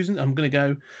choosing. I'm going to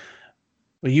go.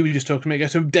 Well, you were just talking to me.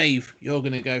 So, Dave, you're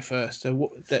going to go first. So,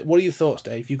 what are your thoughts,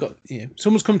 Dave? You've got.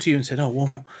 Someone's come to you and said, "Oh,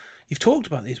 well, you've talked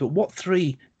about these, but what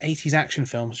 3 80s action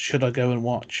films should I go and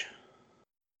watch?"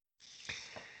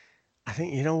 I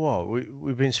think what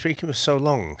we've been speaking for so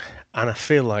long, and I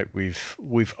feel like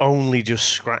we've only just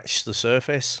scratched the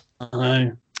surface. I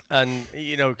know. And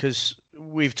because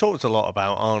we've talked a lot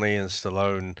about Arnie and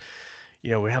Stallone,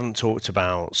 we haven't talked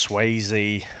about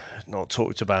Swayze, not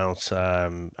talked about.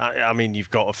 I mean, you've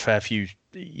got a fair few.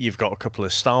 You've got a couple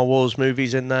of Star Wars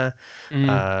movies in there.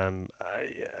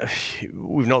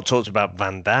 We've not talked about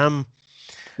Van Damme.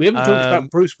 We haven't talked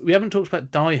about Bruce. We haven't talked about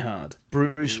Die Hard.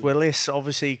 Bruce Willis,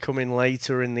 obviously coming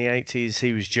later in the 80s.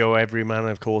 He was Joe Everyman,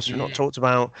 of course. We've not talked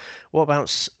about what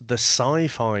about the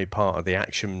sci-fi part of the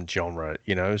action genre.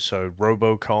 So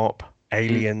RoboCop,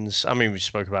 Aliens. I mean, we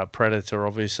spoke about Predator,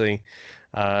 obviously.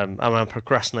 I'm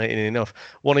procrastinating enough.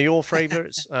 One of your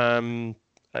favorites, Indiana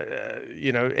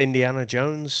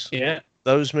Jones. Yeah.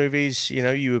 Those movies,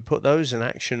 you would put those in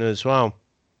action as well.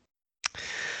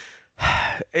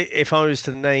 If I was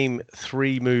to name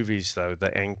 3 movies, though,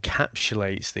 that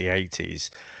encapsulates the 80s,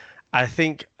 I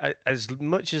think as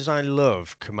much as I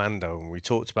love Commando, and we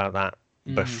talked about that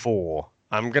before,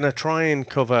 I'm going to try and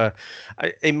cover,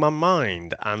 in my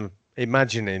mind, I'm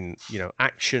imagining,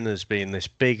 action as being this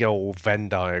big old Venn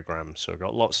diagram. So I've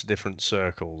got lots of different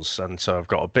circles. And so I've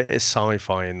got a bit of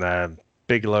sci-fi in there,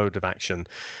 big load of action.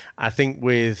 I think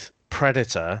with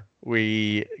Predator,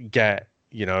 we get,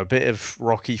 a bit of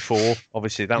Rocky 4.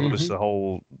 Obviously, that was the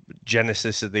whole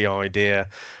genesis of the idea.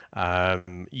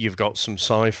 You've got some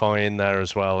sci-fi in there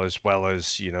as well as,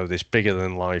 this bigger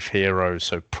than life hero.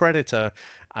 So Predator,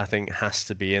 I think, has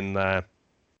to be in there.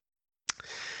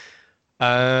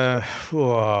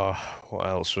 What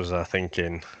else was I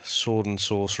thinking? Sword and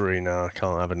Sorcery. No, I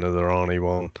can't have another Arnie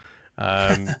one.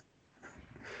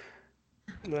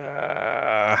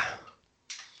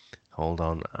 Hold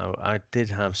on. I did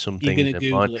have something in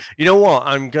mind. You know what?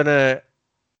 I'm gonna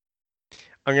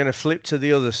flip to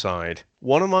the other side.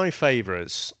 One of my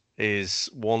favorites is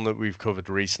one that we've covered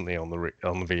recently on the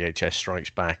VHS Strikes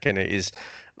Back, and it is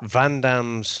Van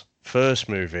Damme's first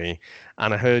movie.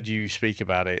 And I heard you speak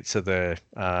about it to the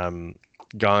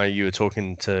guy you were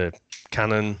talking to,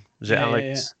 Cannon. Was it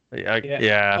Alex?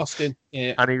 Yeah. Austin.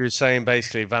 Yeah. And he was saying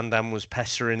basically Van Damme was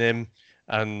pestering him.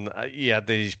 And he had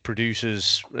these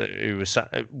producers who were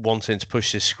wanting to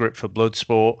push this script for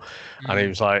Bloodsport. And he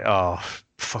was like, oh,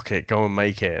 fuck it, go and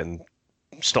make it and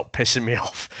stop pissing me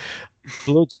off.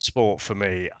 Bloodsport, for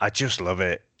me, I just love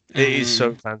it. It is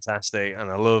so fantastic. And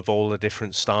I love all the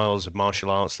different styles of martial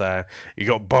arts there. You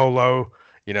got Bolo,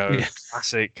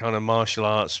 classic kind of martial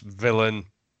arts villain.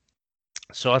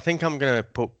 So I think I'm going to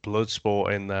put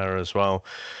Bloodsport in there as well.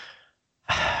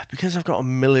 Because I've got a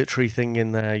military thing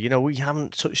in there. We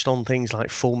haven't touched on things like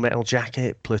Full Metal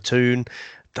Jacket, Platoon.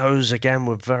 Those, again,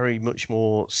 were very much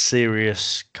more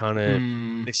serious kind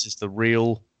of, this is the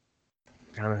real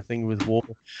kind of thing with war.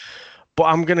 But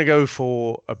I'm going to go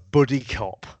for a buddy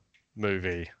cop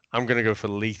movie. I'm going to go for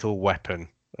Lethal Weapon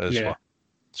as well.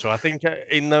 So I think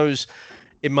in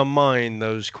my mind,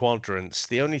 those quadrants,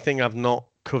 the only thing I've not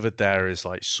covered there is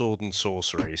like Sword and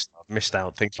Sorcery. So I've missed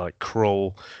out things like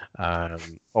Krull,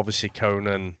 obviously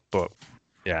Conan, but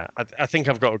yeah, I think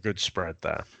I've got a good spread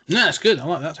there. No, that's good. I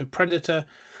like that. So Predator,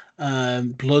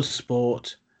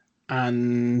 Bloodsport,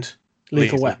 and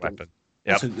Lethal Weapon.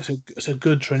 Yep. It's a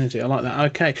good trinity. I like that.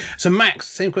 Okay, so Max,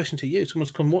 same question to you.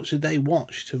 Someone's come. What should they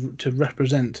watch to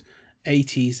represent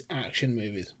 80s action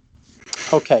movies?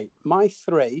 Okay, my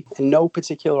 3 in no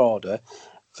particular order.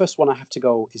 First one I have to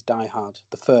go is Die Hard,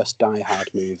 the first Die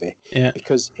Hard movie,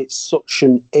 because it's such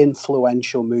an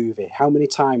influential movie. How many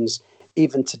times,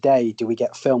 even today, do we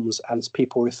get films and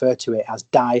people refer to it as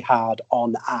Die Hard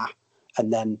on a,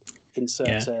 and then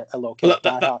insert a location?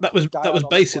 Well, that was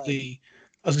basically.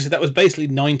 I was going to say that was basically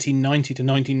 1990 to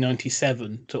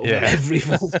 1997 to every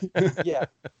film. Yeah,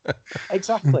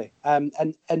 exactly. And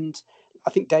I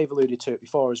think Dave alluded to it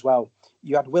before as well.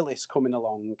 You had Willis coming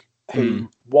along, who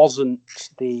wasn't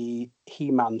the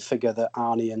He-Man figure that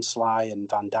Arnie and Sly and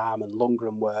Van Damme and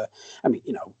Lundgren were. I mean,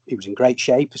 he was in great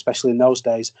shape, especially in those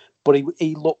days, but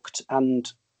he looked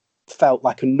and felt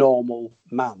like a normal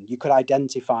man. You could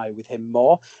identify with him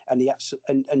more, and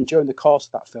and during the course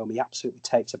of that film, he absolutely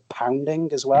takes a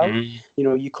pounding as well.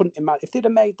 You couldn't imagine if they'd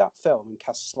have made that film and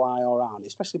cast Sly or Arnie,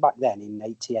 especially back then in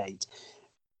 '88.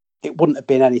 It wouldn't have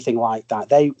been anything like that.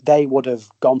 They would have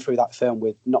gone through that film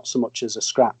with not so much as a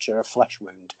scratch or a flesh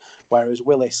wound, whereas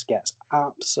Willis gets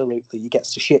he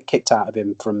gets the shit kicked out of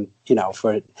him from,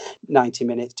 for 90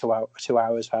 minutes to 2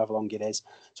 hours, however long it is.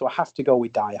 So I have to go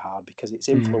with Die Hard because its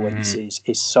influence is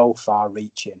so far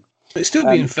reaching. It's still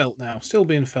being felt now.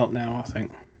 I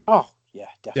think. Oh, yeah,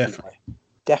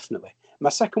 definitely. My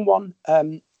second one,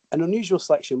 an unusual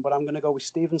selection, but I'm going to go with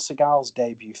Steven Seagal's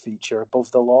debut feature,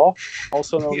 Above the Law,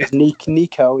 also known as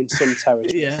Nico in some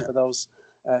territories, for those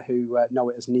who know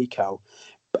it as Nico.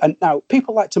 And now,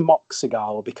 people like to mock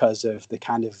Seagal because of the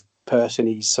kind of person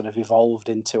he's sort of evolved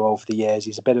into over the years.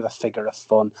 He's a bit of a figure of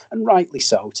fun, and rightly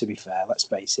so, to be fair, let's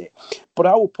face it. But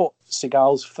I will put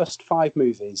Seagal's first 5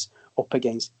 movies up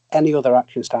against any other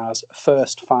action star's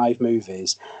first 5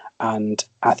 movies, and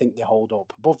I think they hold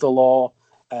up. Above the Law,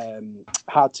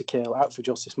 Hard to Kill, Out for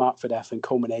Justice, Marked for Death, and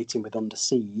culminating with Under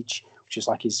Siege, which is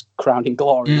like his crowning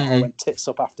glory. It all went tits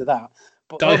up after that.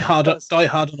 Die Hard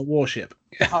on a warship.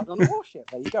 Hard on a warship.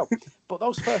 There you go. But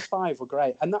those first 5 were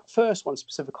great, and that first one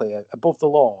specifically, Above the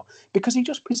Law, because he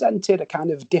just presented a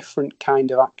kind of different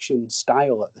kind of action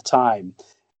style at the time.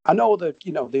 I know that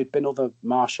there'd been other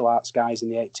martial arts guys in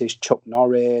the 80s, Chuck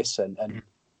Norris and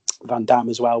Van Damme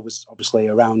as well was obviously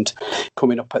around,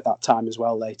 coming up at that time as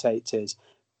well, late 80s.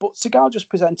 But Seagal just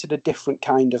presented a different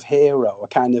kind of hero, a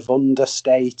kind of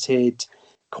understated,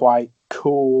 quite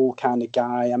cool kind of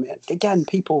guy. I mean, again,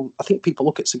 I think people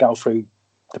look at Seagal through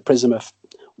the prism of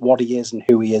what he is and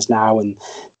who he is now, and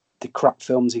the crap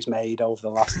films he's made over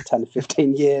the last 10 or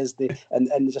 15 years,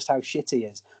 and just how shit he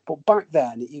is. But back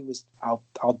then, he was, I'll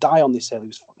die on this hill, he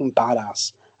was fucking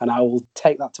badass. And I will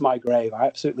take that to my grave. I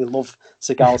absolutely love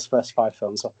Seagal's first 5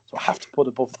 films, so I have to put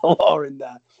Above the Law in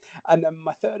there. And then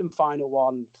my third and final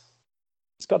one,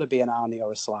 it's got to be an Arnie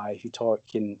or a Sly if you're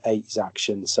talking 80s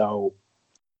action. So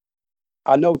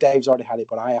I know Dave's already had it,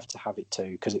 but I have to have it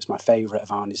too, because it's my favourite of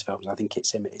Arnie's films. I think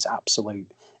it's him at his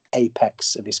absolute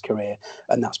apex of his career,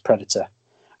 and that's Predator.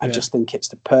 I just think it's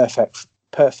the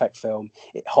perfect film.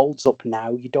 It holds up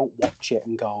now. You don't watch it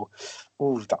and go,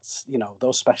 oh, that's,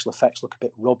 those special effects look a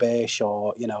bit rubbish,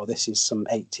 or, this is some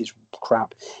 80s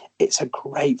crap. It's a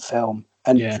great film.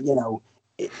 And,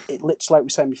 it literally, like we were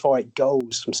saying before, it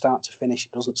goes from start to finish.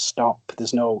 It doesn't stop.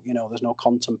 There's no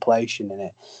contemplation in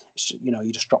it. It's,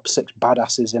 you just drop 6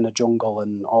 badasses in a jungle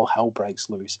and all hell breaks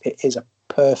loose. It is a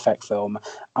perfect film.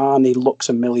 Arnie looks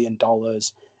 $1 million.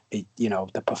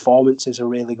 The performances are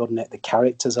really good in it. The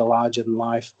characters are larger than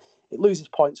life. It loses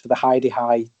points for the Heidi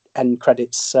High end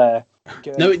credits. No,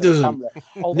 it doesn't.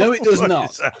 No, it does not.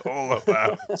 What's that all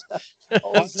about?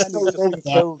 All these men have just been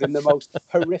killed in the most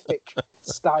horrific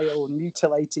style,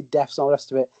 mutilated deaths and all the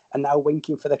rest of it, and now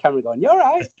winking for the camera going, "You're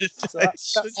right." So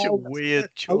that's such a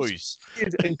weird choice.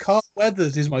 And Carl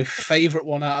Weathers is my favourite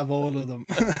one out of all of them.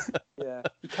 Yeah.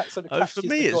 For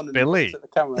me, it's Billy. At the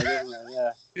camera, doesn't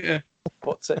it? Yeah.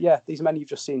 But these men you've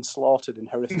just seen slaughtered in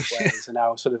horrific ways are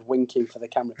now sort of winking for the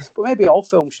camera. But maybe all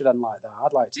films should end like that.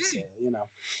 I'd like to see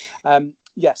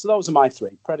it, so those are my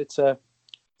 3: Predator,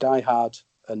 Die Hard,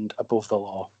 and Above the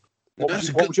Law. What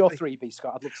was your 3, B,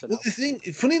 Scott? I'd love to know. Well, the thing,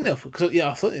 funny enough, because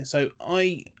I thought this. So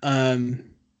I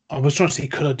was trying to see,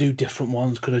 could I do different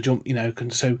ones? Could I jump?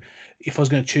 So if I was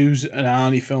going to choose an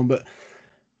Arnie film, but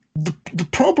the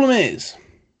problem is,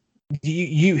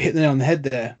 you hit the nail on the head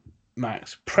there,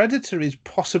 Max. Predator is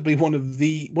possibly one of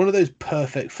those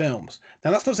perfect films.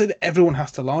 Now, that's not to say that everyone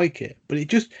has to like it, but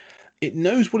it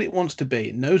knows what it wants to be,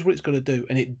 it knows what it's got to do,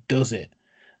 and it does it.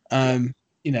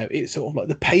 It's sort of like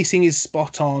the pacing is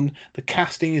spot on, the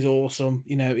casting is awesome.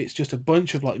 It's just a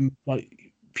bunch of like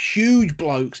huge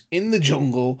blokes in the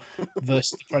jungle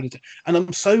versus the Predator. And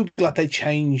I'm so glad they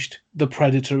changed the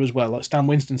Predator as well. Like Stan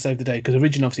Winston saved the day, because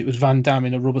originally obviously it was Van Damme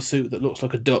in a rubber suit that looks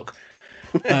like a duck.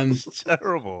 It's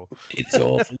terrible. It's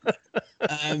awful.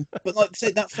 But like I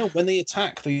said, that film, when they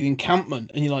attack the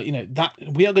encampment, and you're like, that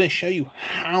we are going to show you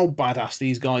how badass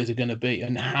these guys are going to be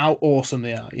and how awesome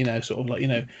they are. Sort of like,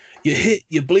 you hit,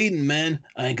 you're bleeding, man.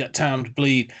 I ain't got time to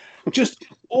bleed. Just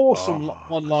awesome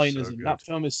one-liners. So That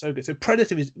film is so good. So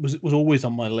Predator was always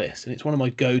on my list, and it's one of my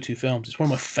go-to films. It's one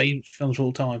of my favorite films of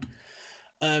all time.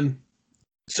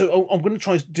 So I'm going to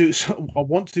try to do. I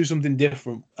want to do something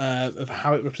different of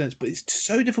how it represents, but it's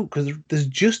so difficult because there's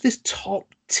just this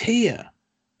top tier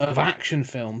of action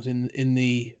films in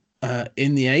the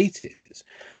 80s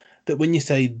that when you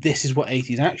say this is what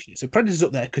 80s action is, so Predator's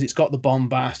up there because it's got the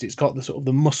bombast, it's got the sort of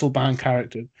the muscle bound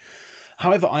character.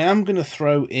 However, I am going to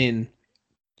throw in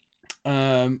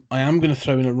a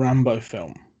Rambo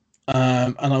film.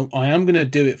 And I am going to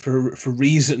do it for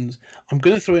reasons. I'm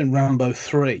going to throw in Rambo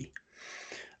 3.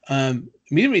 We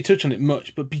didn't really touch on it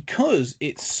much, but because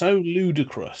it's so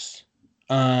ludicrous,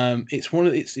 it's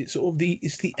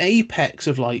the apex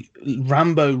of like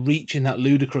Rambo reaching that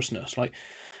ludicrousness. Like,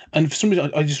 and for some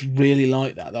reason, I just really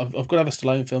like that. I've got to have a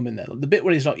Stallone film in there. The bit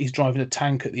where he's driving a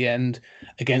tank at the end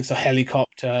against a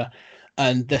helicopter,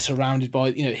 and they're surrounded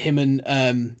by him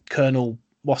and Colonel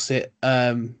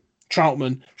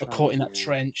Troutman are caught in that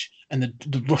trench, and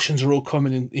the Russians are all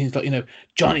coming, and he's like,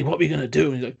 Johnny, what are we gonna do?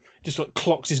 And he's like, just like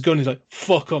clocks his gun. He's like,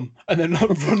 fuck them, and then like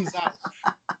runs out.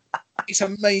 It's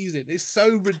amazing. It's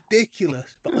so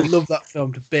ridiculous, but I love that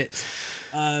film to bits.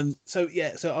 So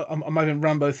I'm having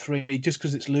Rambo 3 just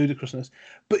because it's ludicrousness.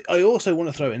 But I also want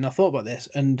to throw in. I thought about this,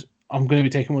 and I'm going to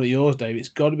be taking one of yours, Dave. It's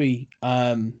got to be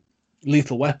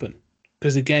Lethal Weapon,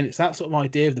 because again, it's that sort of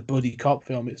idea of the buddy cop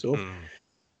film. It's sort of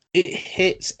it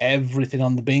hits everything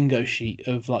on the bingo sheet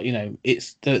of like,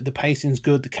 it's the pacing's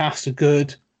good, the cast are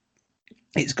good,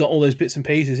 it's got all those bits and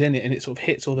pieces in it, and it sort of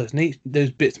hits all those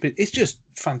bits. It's just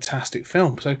fantastic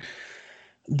film. So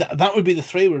that would be the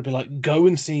three where it'd be like, go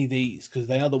and see these, because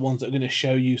they are the ones that are going to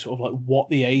show you sort of like what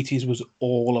the 80s was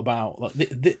all about. Like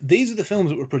these are the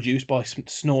films that were produced by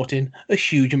snorting a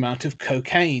huge amount of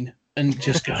cocaine and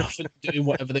just going off and doing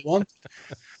whatever they want.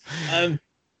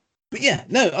 But yeah,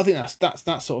 no, I think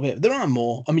that's sort of it. There are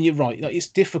more. I mean, you're right. Like, it's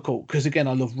difficult because, again,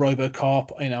 I love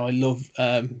RoboCop. You know, I love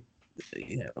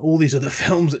all these other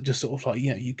films that just sort of like,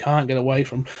 you can't get away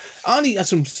from. Arnie has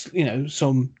some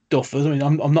duffers. I mean,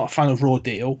 I'm not a fan of Raw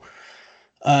Deal,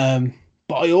 but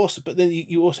then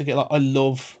you also get, like, I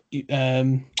love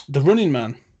The Running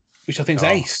Man, which I think is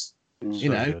ace.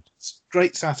 It's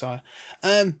great satire.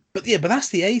 But that's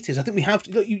the 80s. I think we have.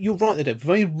 Look, you're right there, Dave.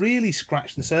 We've really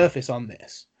scratched the surface on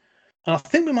this. And I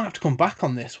think we might have to come back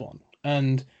on this one.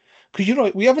 And because you're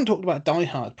right, we haven't talked about Die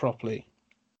Hard properly.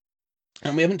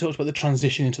 And we haven't talked about the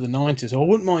transition into the 90s. So I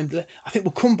wouldn't mind. I think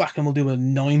we'll come back and we'll do a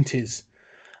 90s.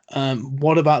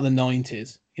 What about the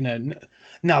 90s?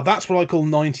 Now that's what I call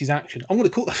 90s action. I'm going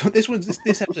to call this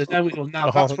episode.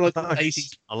 Now that's what I call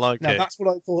 80s. I like it. Now that's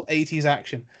what I call 80s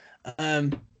action.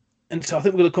 And so I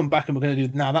think we're going to come back and we're going to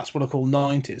do. Now that's what I call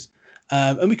 90s.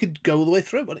 And we could go all the way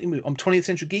through. But I'm 20th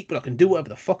Century Geek, but I can do whatever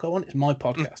the fuck I want. It's my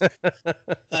podcast.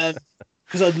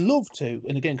 Because I'd love to,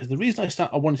 and again, because the reason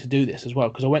I wanted to do this as well,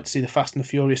 because I went to see the Fast and the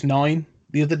Furious 9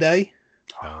 the other day.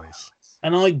 Nice.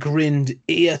 And I grinned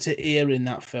ear to ear in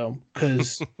that film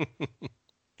because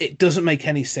it doesn't make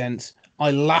any sense.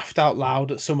 I laughed out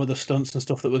loud at some of the stunts and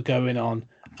stuff that were going on.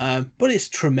 But it's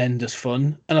tremendous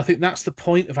fun. And I think that's the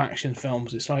point of action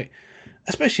films. It's like,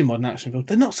 especially modern action films,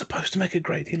 they're not supposed to make a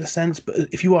great deal of sense. But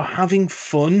if you are having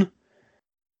fun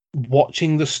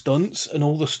watching the stunts and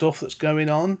all the stuff that's going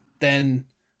on, then,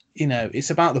 it's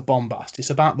about the bombast. It's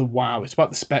about the wow. It's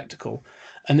about the spectacle.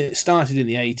 And it started in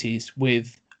the 80s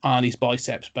with Arnie's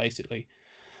biceps, basically.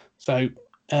 So,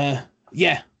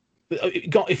 yeah.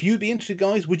 If you'd be interested,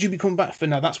 guys, would you be coming back for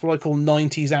now? That's what I call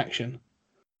 90s action.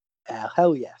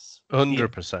 Hell yes.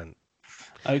 100%.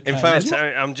 Okay. In fact,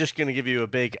 I'm just going to give you a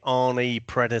big Arnie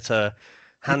Predator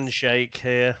handshake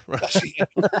here. What's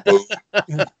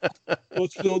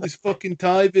with all this fucking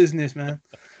tie business, man?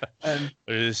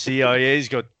 The CIA's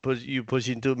got you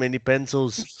pushing too many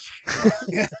pencils.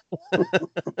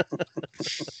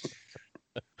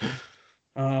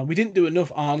 We didn't do enough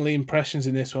Arnie impressions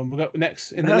in this one. We'll go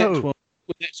next one. The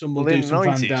next one we'll do some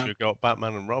Van Damme. We've got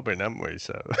Batman and Robin, haven't we?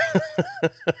 So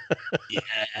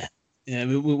yeah,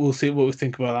 we'll see what we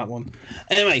think about that one.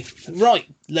 Anyway, right,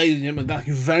 ladies and gentlemen, thank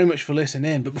you very much for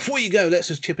listening. But before you go, let's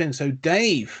just chip in. So,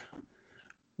 Dave,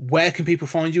 where can people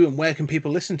find you and where can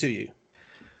people listen to you?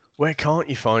 Where can't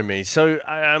you find me? So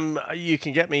you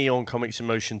can get me on Comics in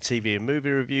Motion TV and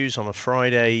movie reviews on a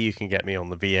Friday. You can get me on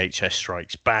the VHS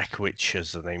Strikes Back, which,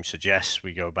 as the name suggests,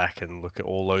 we go back and look at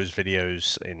all those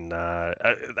videos in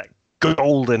that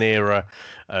golden era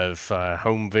of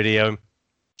home video.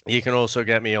 You can also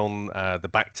get me on the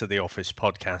Back to the Office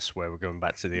podcast, where we're going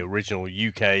back to the original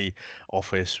UK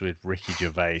office with Ricky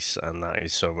Gervais, and that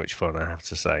is so much fun, I have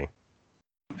to say.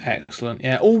 Excellent.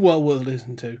 Yeah, all well worth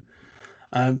listening to.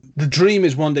 The dream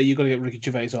is one day you've got to get Ricky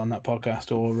Gervais on that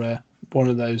podcast, or one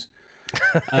of those.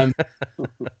 The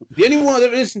only one I've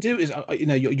ever listened to is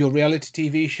your reality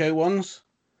TV show ones.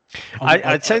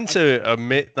 I tend to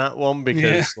omit that one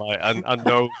because I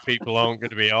know people aren't going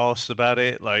to be arsed about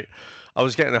it. Like, I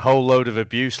was getting a whole load of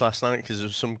abuse last night because there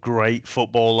was some great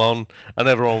football on, and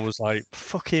everyone was like,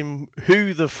 "Fucking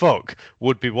who the fuck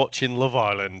would be watching Love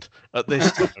Island at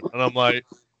this time?" And I'm like,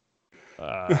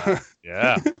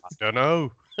 yeah, I don't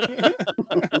know.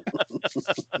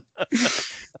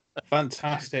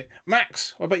 Fantastic.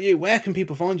 Max, what about you? Where can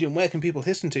people find you and where can people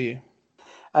listen to you?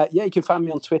 You can find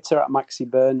me on Twitter at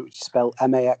MaxyByrne, which is spelled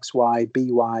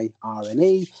MaxyByrne.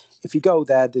 If you go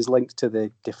there, there's links to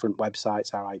the different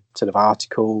websites I write sort of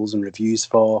articles and reviews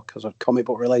for, because of comic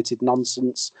book related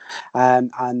nonsense.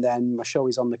 And then my show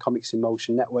is on the Comics in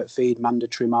Motion network feed,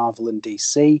 Mandatory Marvel and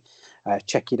DC.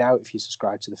 Check it out. If you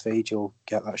subscribe to the feed, you'll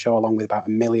get that show along with about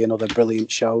 1 million other brilliant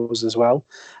shows as well.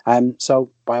 So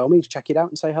by all means, check it out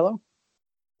and say hello.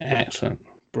 Excellent.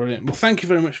 Brilliant. Well, thank you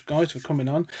very much, guys, for coming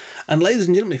on. And ladies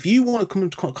and gentlemen, if you want to come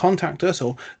and contact us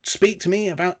or speak to me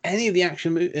about any of the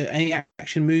any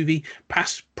action movie,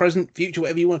 past, present, future,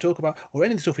 whatever you want to talk about, or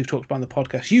any of the stuff we've talked about on the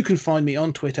podcast, you can find me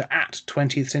on Twitter at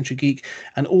 20th Century Geek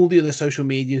and all the other social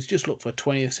medias. Just look for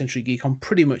 20th Century Geek on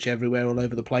pretty much everywhere, all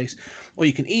over the place. Or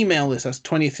you can email us. That's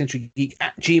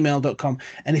 20thcenturygeek@gmail.com.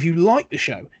 And if you like the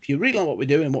show, if you really like what we're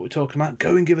doing and what we're talking about,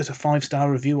 go and give us a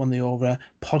 5-star review on your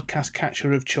podcast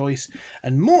catcher of choice.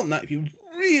 And more than that, if you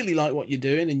really like what you're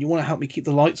doing and you want to help me keep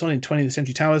the lights on in 20th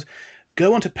Century Towers,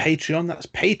 go onto Patreon. That's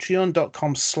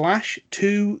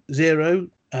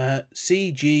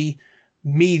patreon.com/20CG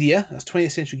Media. That's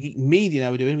 20th Century Geek Media. Now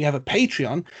we're doing. We have a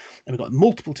Patreon, and we've got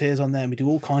multiple tiers on there. And we do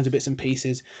all kinds of bits and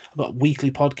pieces. I've got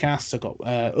weekly podcasts. I've got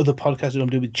other podcasts that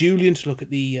I'm doing with Julian to look at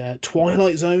the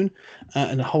Twilight Zone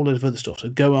and a whole lot of other stuff. So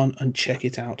go on and check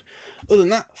it out. Other than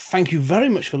that, thank you very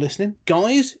much for listening,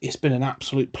 guys. It's been an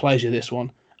absolute pleasure, this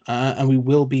one, and we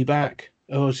will be back.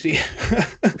 Oh, see,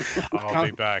 I'll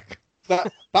be back.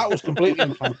 That was completely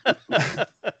unplanned.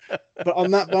 But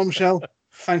on that bombshell,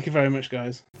 thank you very much,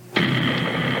 guys.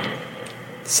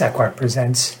 Sequart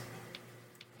presents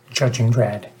Judging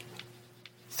Dredd.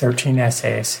 13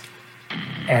 essays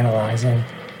analyzing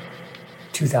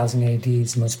 2000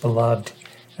 AD's most beloved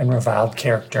and reviled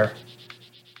character.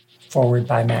 Forward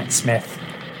by Matt Smith.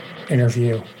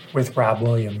 Interview with Rob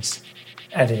Williams.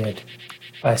 Edited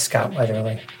by Scott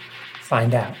Weatherly.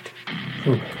 Find out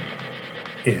who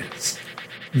is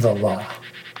the law.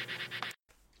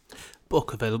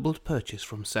 Book available to purchase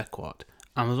from Sequart,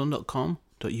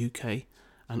 Amazon.com.uk,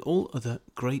 and all other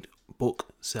great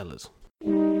book sellers.